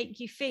does that make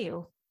you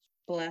feel?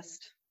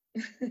 Blessed.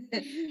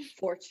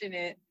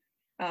 Fortunate.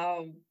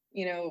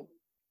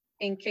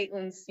 In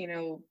Caitlin's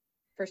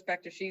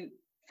perspective, she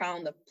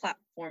found the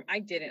platform. I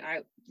didn't.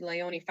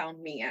 Leonie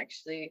found me,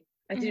 actually.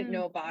 I didn't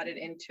know about it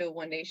until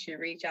one day she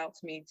reached out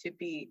to me to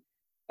be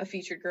a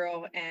featured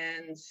girl.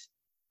 And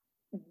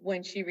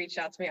when she reached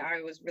out to me,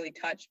 I was really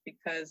touched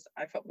because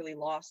I felt really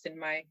lost in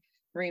my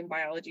marine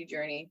biology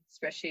journey,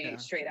 especially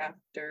straight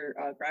after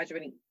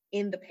graduating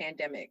in the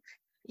pandemic.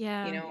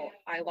 Yeah.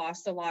 I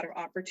lost a lot of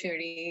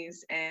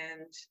opportunities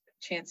and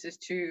chances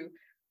to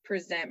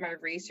present my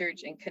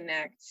research and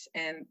connect.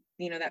 And,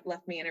 that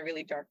left me in a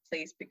really dark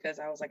place because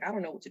I was like, I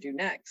don't know what to do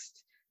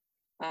next.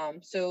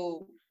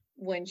 So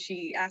when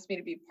she asked me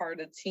to be part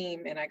of the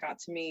team and I got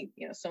to meet,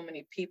 so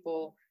many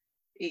people,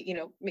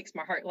 it, makes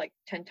my heart like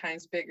 10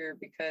 times bigger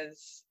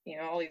because,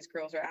 all these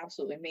girls are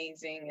absolutely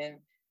amazing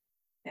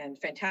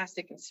and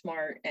fantastic and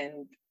smart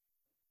and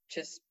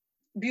just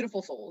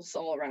beautiful souls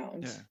all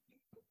around.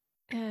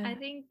 I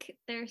think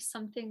there's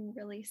something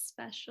really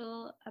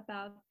special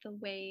about the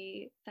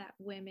way that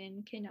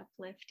women can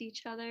uplift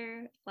each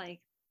other.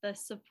 Like the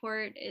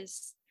support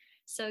is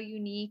so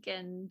unique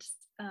and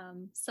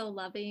so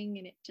loving,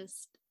 and it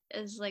just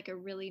is like a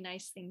really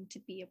nice thing to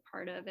be a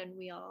part of. And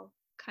we all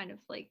kind of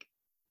like,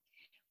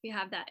 we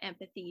have that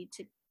empathy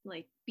to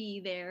like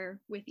be there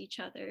with each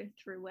other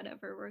through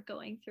whatever we're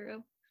going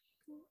through.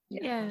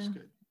 Yeah. That's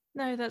good.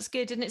 No, that's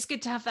good. And it's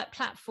good to have that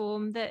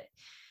platform that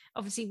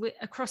obviously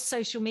across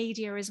social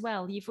media as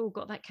well, you've all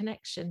got that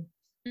connection.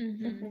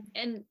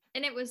 And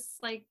it was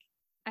like,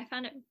 I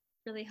found it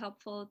really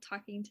helpful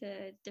talking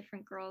to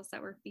different girls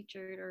that were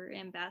featured or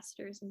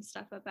ambassadors and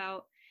stuff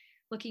about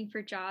looking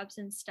for jobs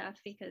and stuff,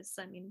 because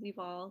I mean, we've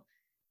all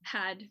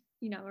had,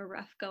 you know, a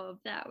rough go of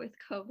that with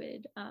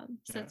COVID.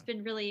 So it's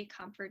been really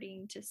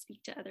comforting to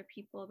speak to other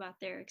people about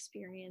their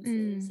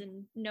experiences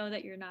and know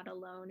that you're not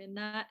alone in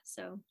that.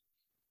 So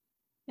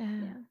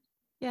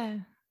yeah.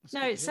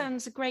 No, it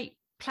sounds a great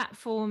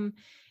platform,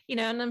 you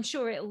know, and I'm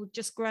sure it'll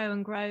just grow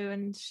and grow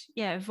and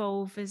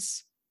evolve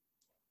as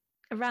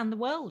around the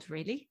world,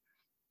 really.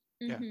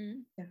 Yeah.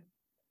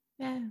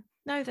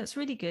 No, that's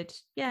really good.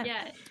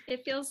 Yeah,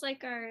 it feels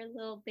like our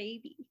little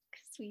baby,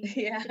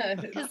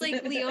 because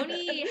like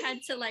Leonie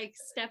had to like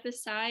step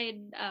aside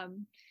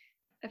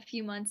a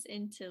few months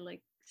into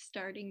like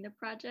starting the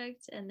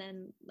project, and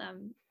then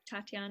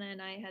Tatiana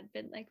and I had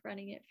been like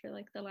running it for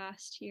like the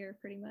last year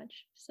pretty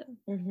much. So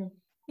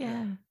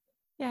yeah.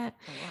 Oh, wow.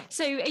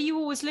 So are you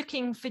always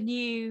looking for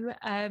new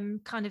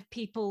kind of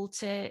people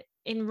to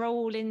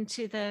enroll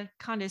into the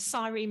kind of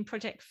Sirene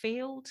Project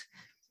field?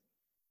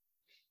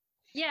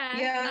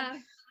 Yeah.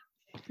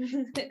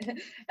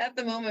 At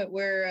the moment,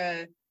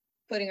 we're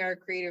putting our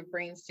creative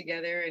brains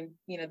together and,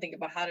 you know, think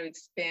about how to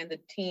expand the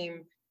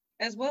team,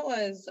 as well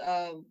as,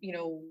 you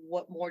know,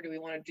 what more do we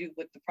want to do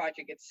with the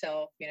project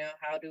itself? You know,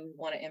 how do we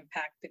want to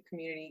impact the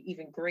community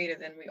even greater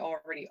than we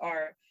already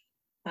are?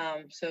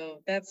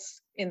 So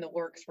that's in the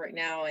works right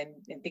now, and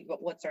think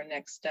about what's our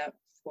next step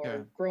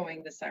for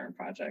growing the Siren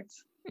Project.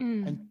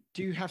 And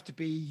do you have to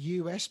be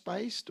US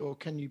based, or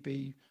can you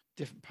be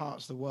different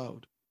parts of the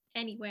world?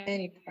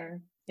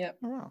 Anywhere. Yep.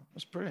 Oh, wow,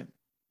 that's brilliant.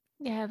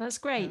 Yeah, that's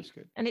great. Yeah, that's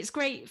good. And it's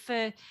great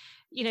for,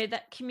 you know,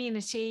 that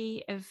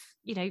community of,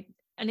 you know,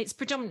 and it's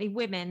predominantly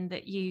women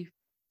that you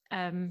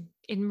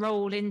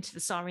enroll into the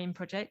Sirene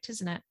Project,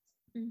 isn't it?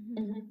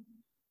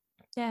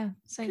 Yeah.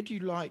 So could you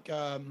like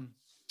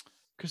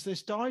because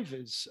there's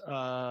divers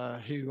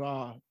who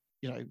are,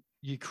 you know,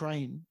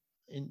 Ukrainian.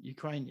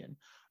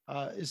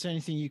 Is there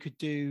anything you could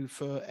do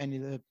for any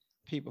of the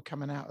people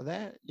coming out of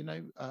there, you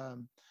know,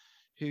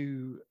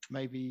 who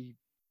maybe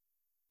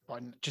by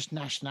just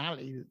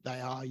nationality they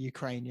are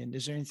Ukrainian?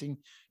 Is there anything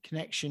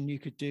connection you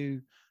could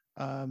do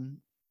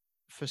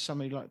for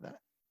somebody like that?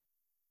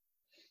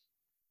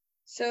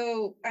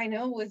 So I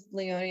know with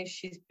Leonie,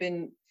 she's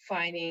been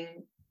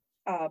finding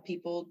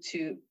people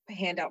to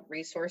hand out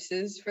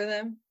resources for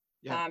them.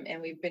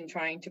 And we've been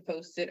trying to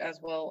post it as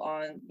well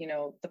on, you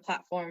know, the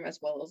platform as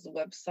well as the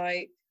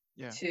website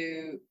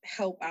to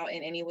help out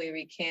in any way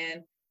we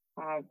can.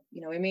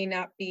 You know, we may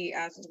not be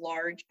as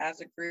large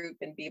as a group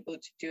and be able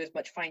to do as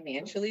much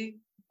financially,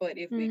 but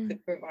if we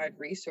could provide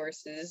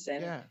resources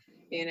and,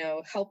 you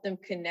know, help them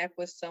connect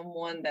with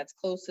someone that's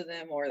close to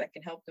them or that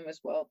can help them as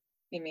well.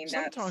 I mean,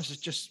 sometimes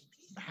it's just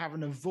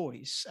having a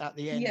voice at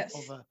the end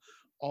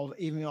of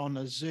even on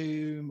a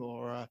Zoom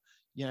or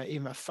you know,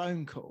 even a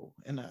phone call,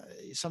 and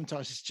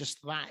sometimes it's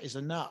just that is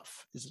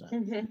enough, isn't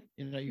it?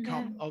 You know, you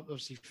can't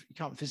obviously you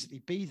can't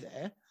physically be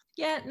there.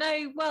 Yeah,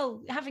 no,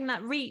 well, having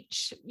that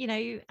reach, you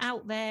know,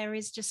 out there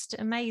is just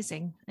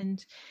amazing,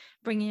 and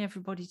bringing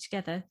everybody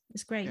together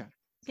is great.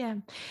 Yeah.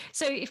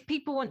 So if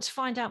people want to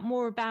find out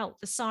more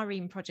about the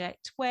Sirene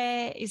Project,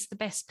 where is the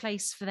best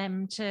place for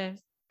them to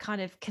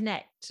kind of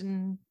connect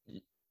and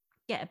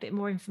get a bit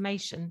more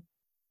information?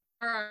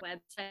 Or our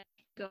website,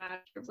 go out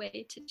your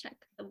way to check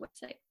the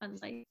website,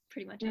 unlike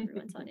pretty much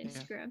everyone's on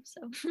Instagram.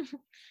 So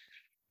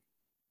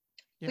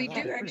we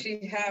do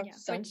actually have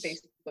some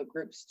Facebook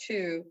groups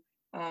too,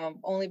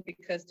 only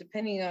because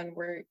depending on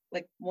where,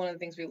 like one of the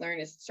things we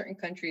learned is certain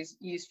countries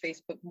use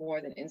Facebook more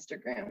than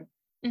Instagram.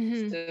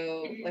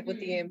 So like with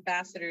the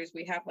ambassadors,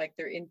 we have like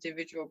their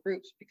individual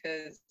groups,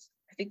 because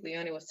I think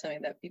Leonie was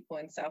telling that people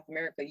in South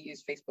America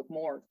use Facebook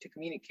more to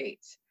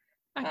communicate.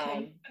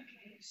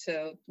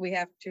 So we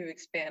have to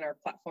expand our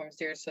platforms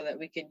there so that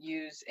we can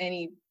use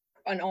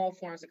on all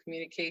forms of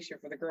communication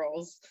for the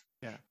girls.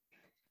 Yeah.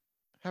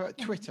 How about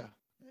Twitter?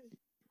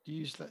 Do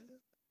you use that?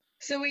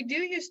 So we do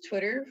use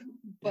Twitter,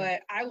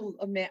 but I will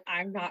admit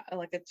I'm not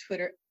like a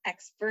Twitter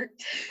expert.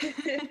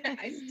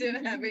 I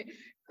still haven't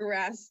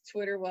grasped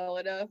Twitter well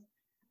enough.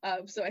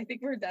 So I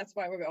think that's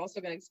why we're also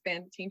going to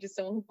expand the team to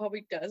someone who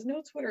probably does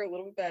know Twitter a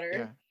little bit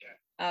better.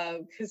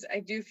 Because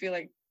I do feel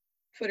like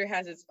Twitter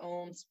has its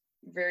own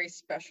very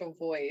special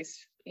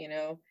voice. You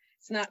know,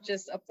 it's not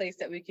just a place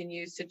that we can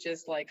use to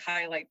just like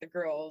highlight the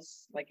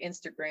girls like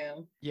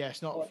Instagram. Yeah,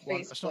 it's not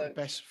it's not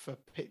best for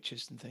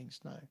pictures and things.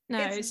 No,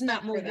 it's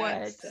not more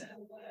words.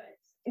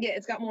 Yeah,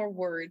 it's got more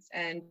words,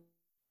 and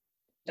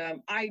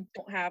I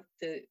don't have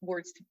the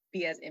words to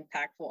be as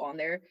impactful on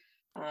there.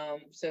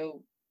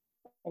 So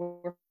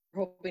we're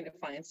hoping to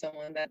find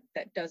someone that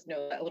does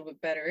know that a little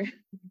bit better.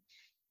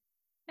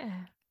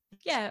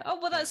 Yeah. Oh,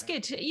 well, that's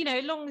good. You know,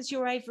 as long as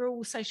you're over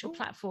all social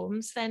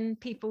platforms, then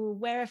people,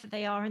 wherever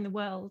they are in the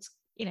world,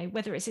 you know,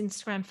 whether it's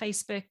Instagram,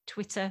 Facebook,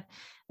 Twitter,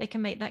 they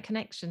can make that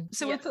connection.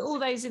 So we'll put all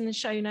those in the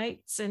show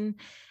notes, and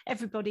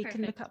everybody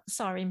can look up the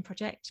Sirene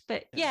Project.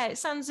 But yeah, it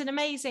sounds an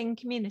amazing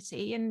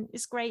community, and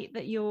it's great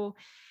that you're,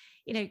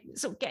 you know,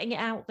 sort of getting it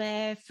out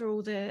there for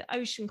all the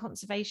ocean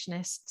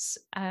conservationists,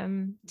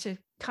 to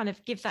kind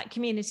of give that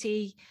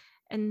community,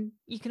 and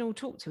you can all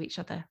talk to each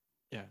other.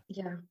 Yeah.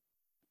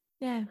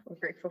 We're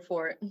grateful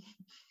for it.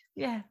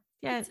 Yeah.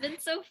 It's been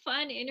so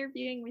fun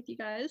interviewing with you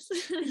guys.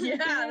 This is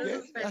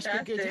fantastic. That's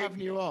been good having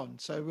you on.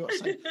 So we've got to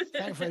say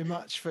thank you very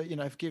much for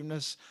for giving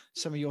us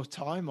some of your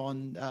time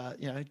on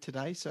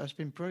today. So it's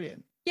been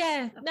brilliant.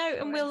 Yeah, no,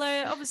 and we'll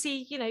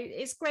obviously, you know,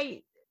 it's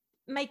great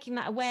making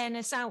that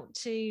awareness out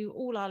to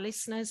all our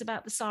listeners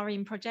about the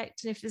Sirene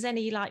Project. And if there's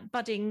any like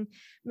budding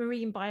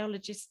marine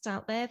biologists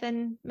out there,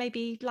 then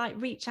maybe like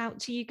reach out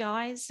to you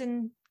guys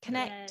and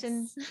connect.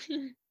 And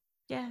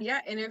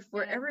and if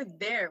we're ever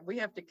there, we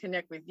have to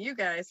connect with you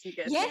guys so you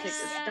guys can take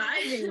us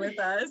diving with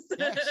us.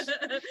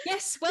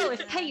 Yes, well,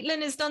 if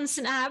Caitlin has done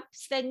St.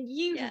 Abs, then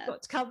you've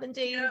got to come and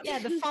do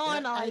the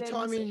Farne Islands.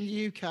 Anytime in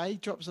the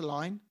UK, drops a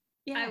line.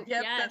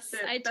 That's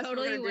it. I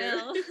totally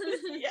will.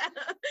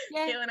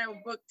 Kayla and I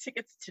will book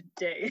tickets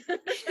today.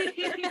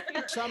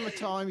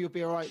 Summertime, you'll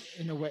be all right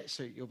in a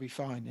wetsuit. You'll be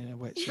fine in a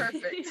wetsuit.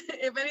 Perfect.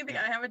 If anything,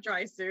 I have a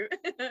dry suit.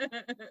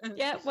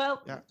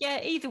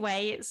 Either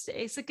way,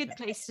 it's a good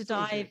place to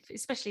dive,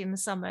 especially in the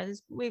summer.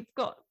 We've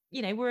got,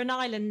 you know, we're an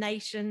island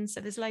nation,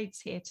 so there's loads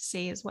here to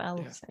see as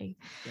well.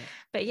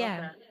 But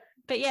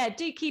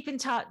do keep in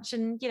touch,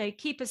 and, you know,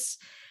 keep us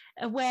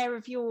aware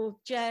of your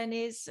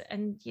journeys,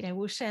 and, you know,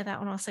 we'll share that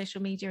on our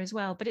social media as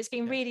well. But it's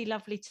been really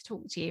lovely to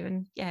talk to you,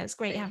 and it's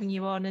great having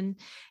you on, and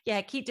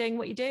keep doing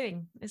what you're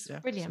doing. It's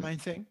brilliant. It's the main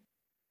thing.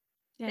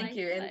 Thank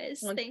you.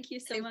 And thank you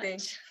so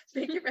much.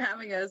 Thank you for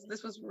having us.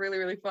 This was really,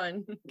 really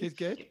fun.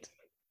 Good.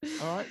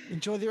 All right,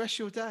 enjoy the rest of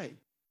your day.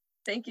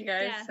 Thank you,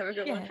 guys. Have a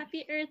good one.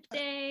 Happy Earth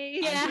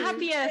Day.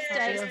 Happy Earth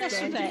Day,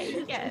 special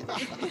day.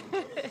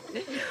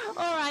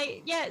 All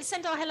right,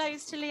 send our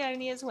hellos to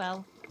Leonie as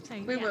well. So,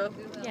 we will.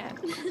 Yeah.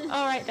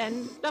 All right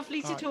then.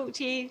 Lovely to talk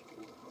to you.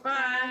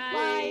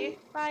 Bye.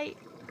 Bye.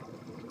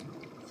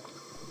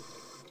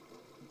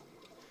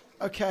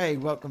 Okay,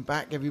 welcome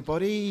back,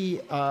 everybody.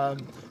 Hope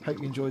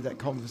you enjoyed that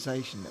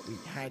conversation that we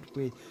had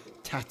with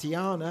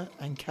Tatiana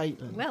and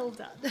Caitlin. Well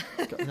done.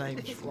 Got the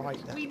names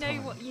right that We know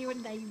time. what your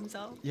names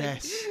are.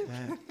 Yes.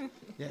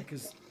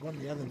 Because one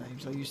of the other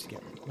names I used to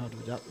get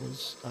muddled up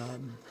was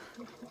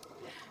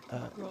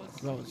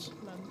Rose.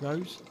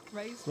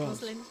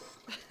 Rosalind.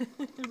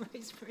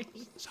 Rosemary.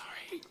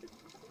 Sorry.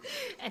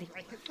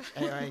 Anyway,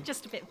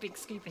 just a bit of big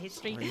scuba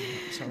history.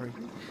 Sorry.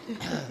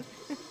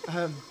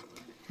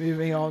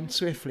 Moving on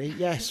swiftly.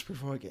 Yes,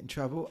 before I get in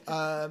trouble.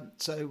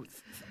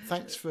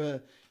 Thanks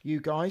for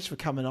you guys for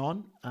coming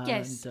on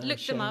and look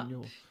them up.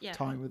 Your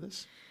time with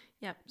us.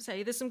 Yeah,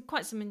 so there's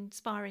quite some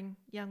inspiring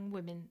young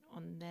women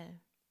on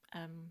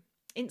their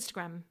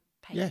Instagram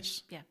page.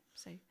 Yes. Yeah,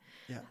 so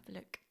have a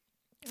look.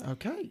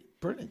 Okay,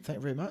 brilliant. Thank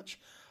you very much.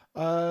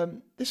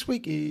 This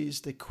week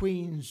is the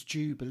Queen's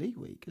Jubilee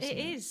week, isn't it?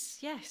 It is,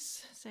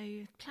 yes. So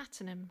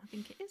platinum, I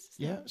think it is.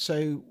 Yeah.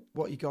 So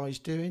what are you guys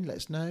doing? Let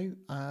us know.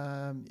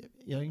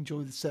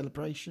 Enjoy the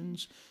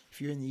celebrations. If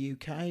you're in the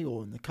UK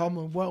or in the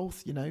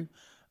Commonwealth,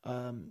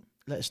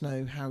 let us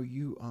know how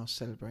you are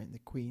celebrating the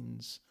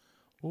Queen's.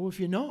 Or if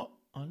you're not,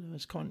 I know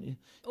it's kind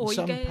of in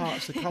some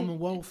parts of the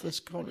Commonwealth that's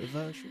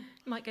controversial.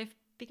 Might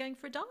be going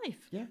for a dive.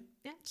 Yeah.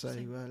 Yeah. So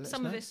let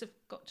some us know. of us have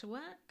got to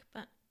work,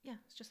 but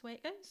it's just the way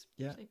it goes.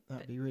 Yeah,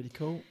 that'd be really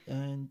cool.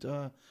 And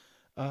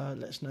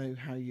let us know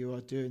how you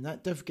are doing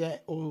that. Don't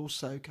forget,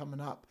 also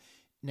coming up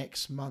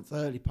next month,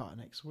 early part of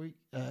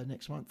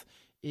next month,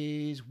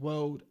 is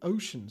World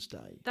Oceans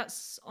Day.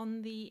 That's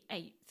on the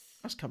 8th.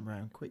 That's come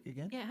around quick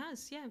again. Yeah, it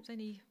has. Yeah, it's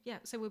only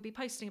so we'll be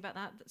posting about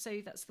that.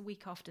 So that's the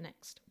week after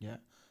next. Yeah.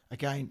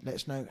 Again, let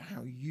us know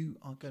how you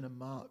are going to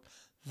mark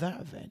that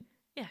event.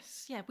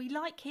 Yes. Yeah, we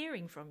like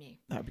hearing from you.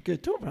 That'd be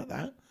good. Talk about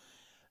that.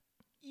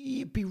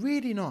 It'd be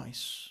really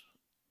nice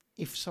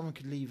if someone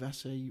could leave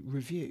us a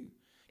review.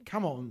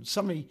 Come on,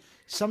 somebody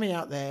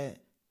out there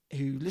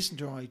who listen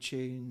to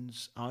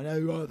iTunes. I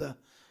know other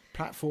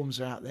platforms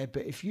are out there,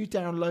 but if you're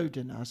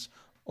downloading us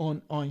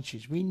on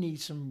iTunes, we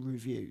need some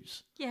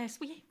reviews. Yes,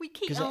 we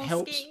keep asking.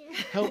 Because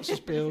it helps us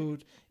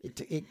build.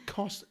 It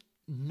costs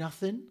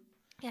nothing.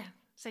 Yeah.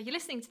 So you're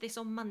listening to this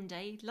on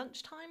Monday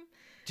lunchtime.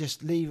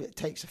 Just leave it.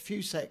 Takes a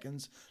few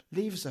seconds.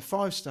 Leave us a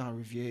 5-star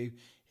review.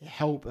 It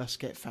helps us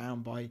get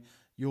found by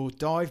your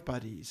dive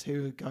buddies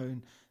who are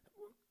going,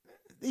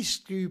 these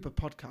scuba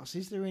podcasts,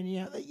 is there any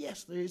out there?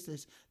 Yes, there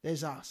is.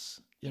 There's us.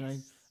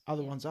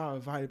 Other ones are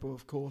available,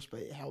 of course, but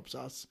it helps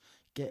us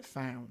get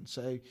found.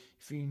 So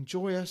if you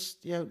enjoy us,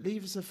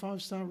 leave us a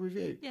 5-star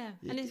review. Yeah,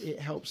 and it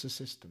helps the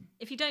system.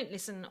 If you don't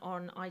listen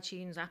on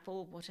iTunes,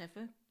 Apple,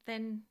 whatever,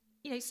 then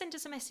send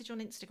us a message on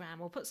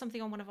Instagram or put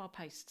something on one of our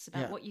posts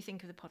about what you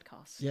think of the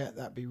podcast. Yeah,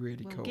 that'd be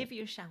really cool. We'll give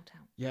you a shout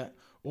out. Yeah,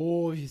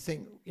 or if you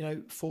think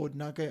Ford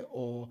Nugget,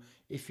 or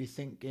if you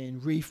think in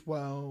Reef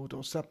World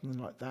or something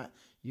like that,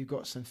 you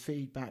got some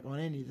feedback on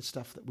any of the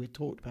stuff that we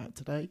talked about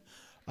today,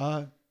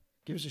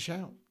 give us a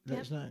shout. Let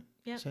us know.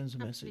 Yeah, send us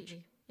a absolutely.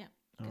 message. Yeah,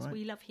 because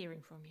we love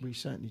hearing from you. We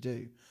certainly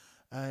do,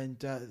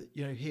 and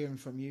hearing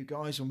from you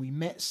guys, and we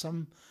met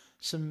some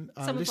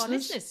of listeners, our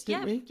listeners.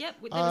 didn't we?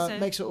 Yeah.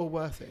 Makes it all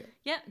worth it.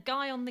 Yeah,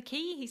 guy on the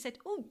quay, he said,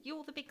 "Oh,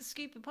 you're the Big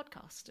Scuba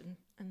podcast,"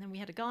 and then we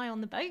had a guy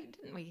on the boat,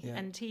 didn't we? Yeah.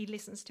 And he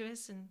listens to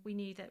us, and we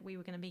knew that we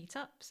were going to meet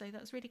up, so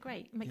that's really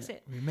great. It makes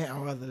it We met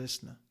our other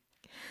listener,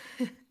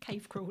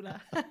 cave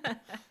crawler.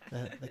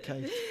 the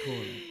cave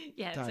crawler.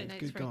 Yeah, Dave, so no, it's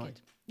good very guy.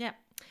 good. Yeah.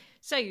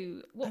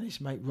 So what? And his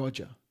mate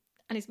Roger.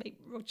 And his mate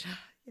Roger.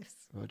 Yes.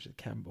 Roger the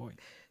Camboy.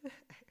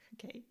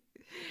 Okay.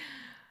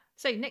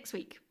 So next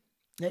week.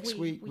 Next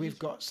week we've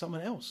got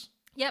someone else.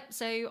 Yep.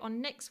 So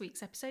on next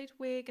week's episode,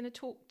 we're going to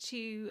talk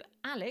to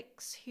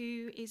Alex,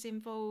 who is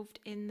involved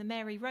in the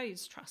Mary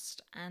Rose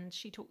Trust, and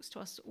she talks to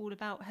us all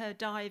about her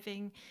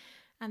diving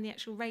and the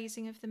actual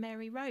raising of the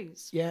Mary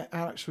Rose. Yeah,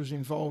 Alex was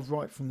involved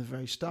right from the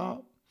very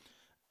start,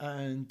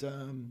 and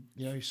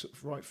sort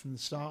of right from the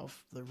start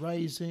of the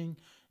raising,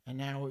 and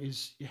now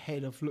is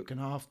head of looking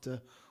after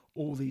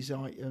all these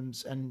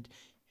items. And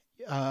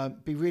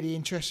be really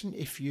interesting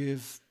if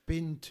you've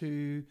been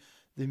to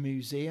the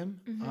museum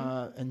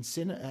and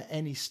seen it at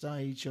any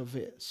stage of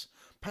it.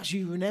 Perhaps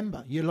you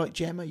remember, you're like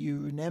Gemma, you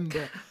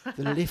remember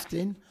the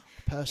lifting.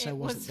 Personally,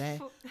 wasn't there.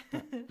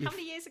 How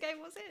many years ago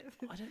was it?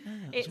 I don't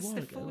know. It's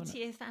the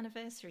 40th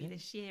anniversary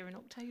this year in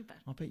October.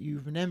 I bet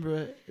you remember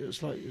it. It was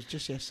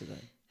just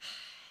yesterday.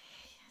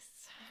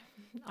 Yes.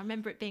 I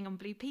remember it being on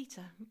Blue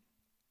Peter.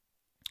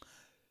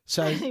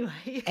 So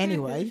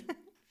anyway.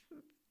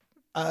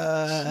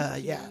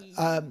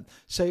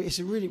 So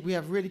we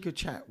have a really good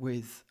chat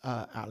with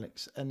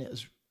Alex, and it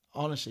was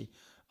honestly,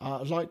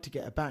 I'd like to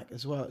get her back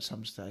as well at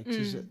some stage,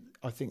 because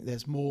I think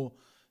there's more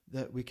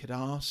that we could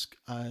ask,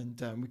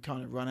 and we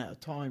kind of run out of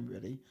time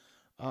really,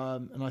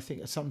 and I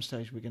think at some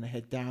stage we're going to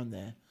head down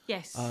there.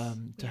 Yes.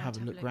 To have a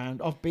look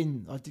around. I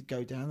did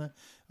go down there.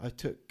 I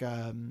took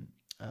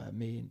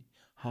me and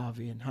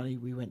Harvey and Honey,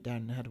 we went down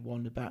and had a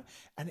wander about,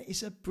 and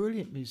it's a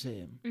brilliant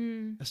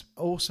museum. It's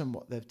awesome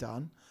what they've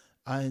done.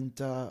 And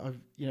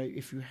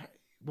if you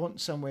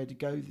want somewhere to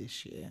go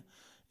this year,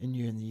 and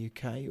you're in the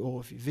UK, or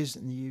if you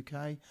visit in the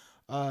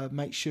UK,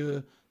 make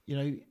sure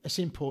it's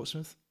in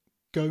Portsmouth.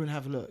 Go and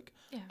have a look.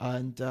 Yeah.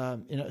 And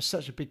it's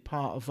such a big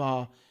part of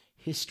our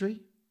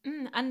history.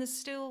 And there's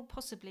still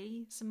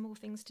possibly some more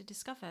things to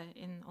discover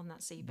on that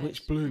seabed,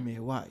 which blew me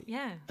away.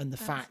 Yeah. And the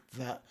fact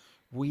that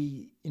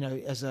we,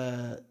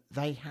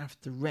 they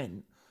have to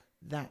rent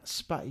that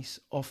space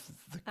off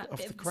the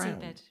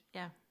Crown. Seabed.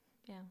 Yeah.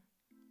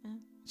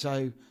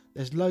 So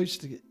there's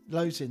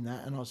loads in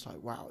that, and I was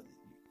like, wow,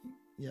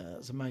 yeah,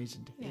 that's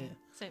amazing to hear.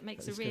 So it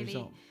makes a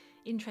really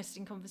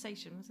interesting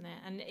conversation, wasn't it?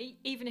 And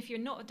even if you're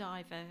not a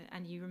diver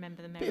and you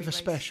remember the Mary Rose, bit of a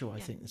special, I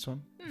think this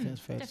one. I think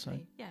that's fair to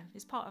say. Yeah,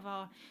 it's part of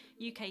our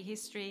UK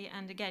history,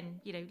 and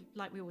again,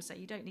 like we always say,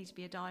 you don't need to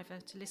be a diver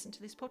to listen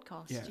to this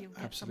podcast. Yeah, You'll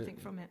get something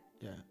from it.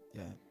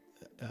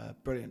 Yeah,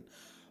 brilliant.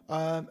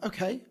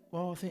 Okay,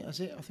 well, I think that's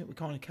it. I think we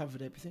kind of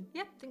covered everything.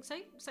 Yeah, I think so.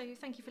 So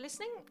thank you for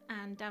listening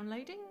and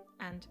downloading,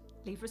 and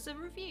leave us a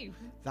review.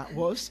 That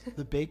was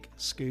the Big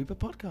Scuba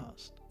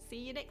Podcast. See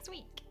you next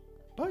week.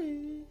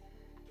 Bye.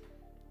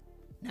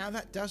 Now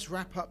that does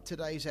wrap up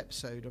today's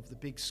episode of the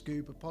Big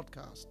Scuba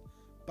Podcast.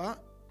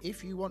 But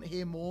if you want to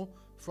hear more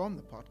from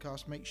the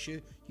podcast, make sure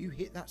you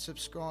hit that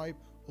subscribe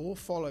or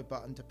follow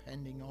button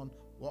depending on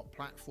what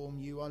platform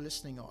you are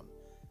listening on.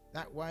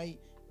 That way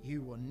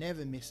you will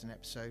never miss an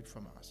episode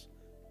from us.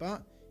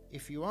 But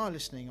if you are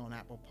listening on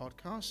Apple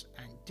Podcasts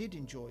and did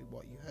enjoy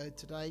what you heard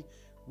today,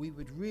 we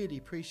would really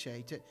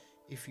appreciate it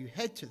if you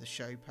head to the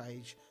show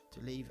page to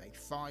leave a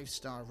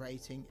 5-star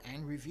rating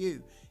and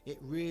review. It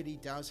really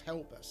does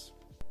help us.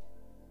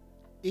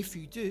 If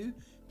you do,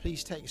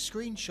 please take a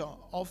screenshot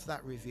of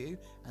that review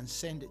and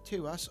send it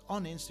to us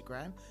on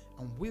Instagram,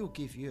 and we'll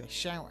give you a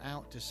shout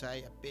out to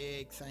say a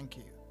big thank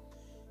you.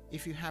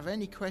 If you have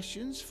any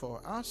questions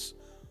for us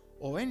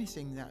or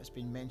anything that has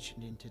been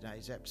mentioned in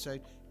today's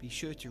episode, be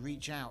sure to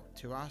reach out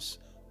to us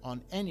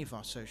on any of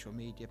our social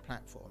media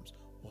platforms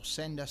or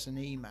send us an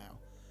email.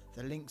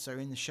 The links are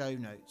in the show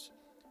notes.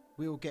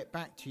 We will get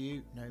back to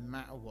you no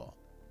matter what.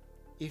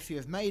 If you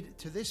have made it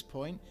to this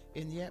point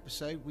in the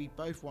episode, we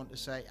both want to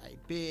say a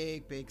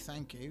big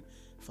thank you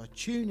for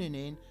tuning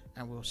in,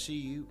 and we'll see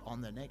you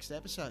on the next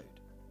episode.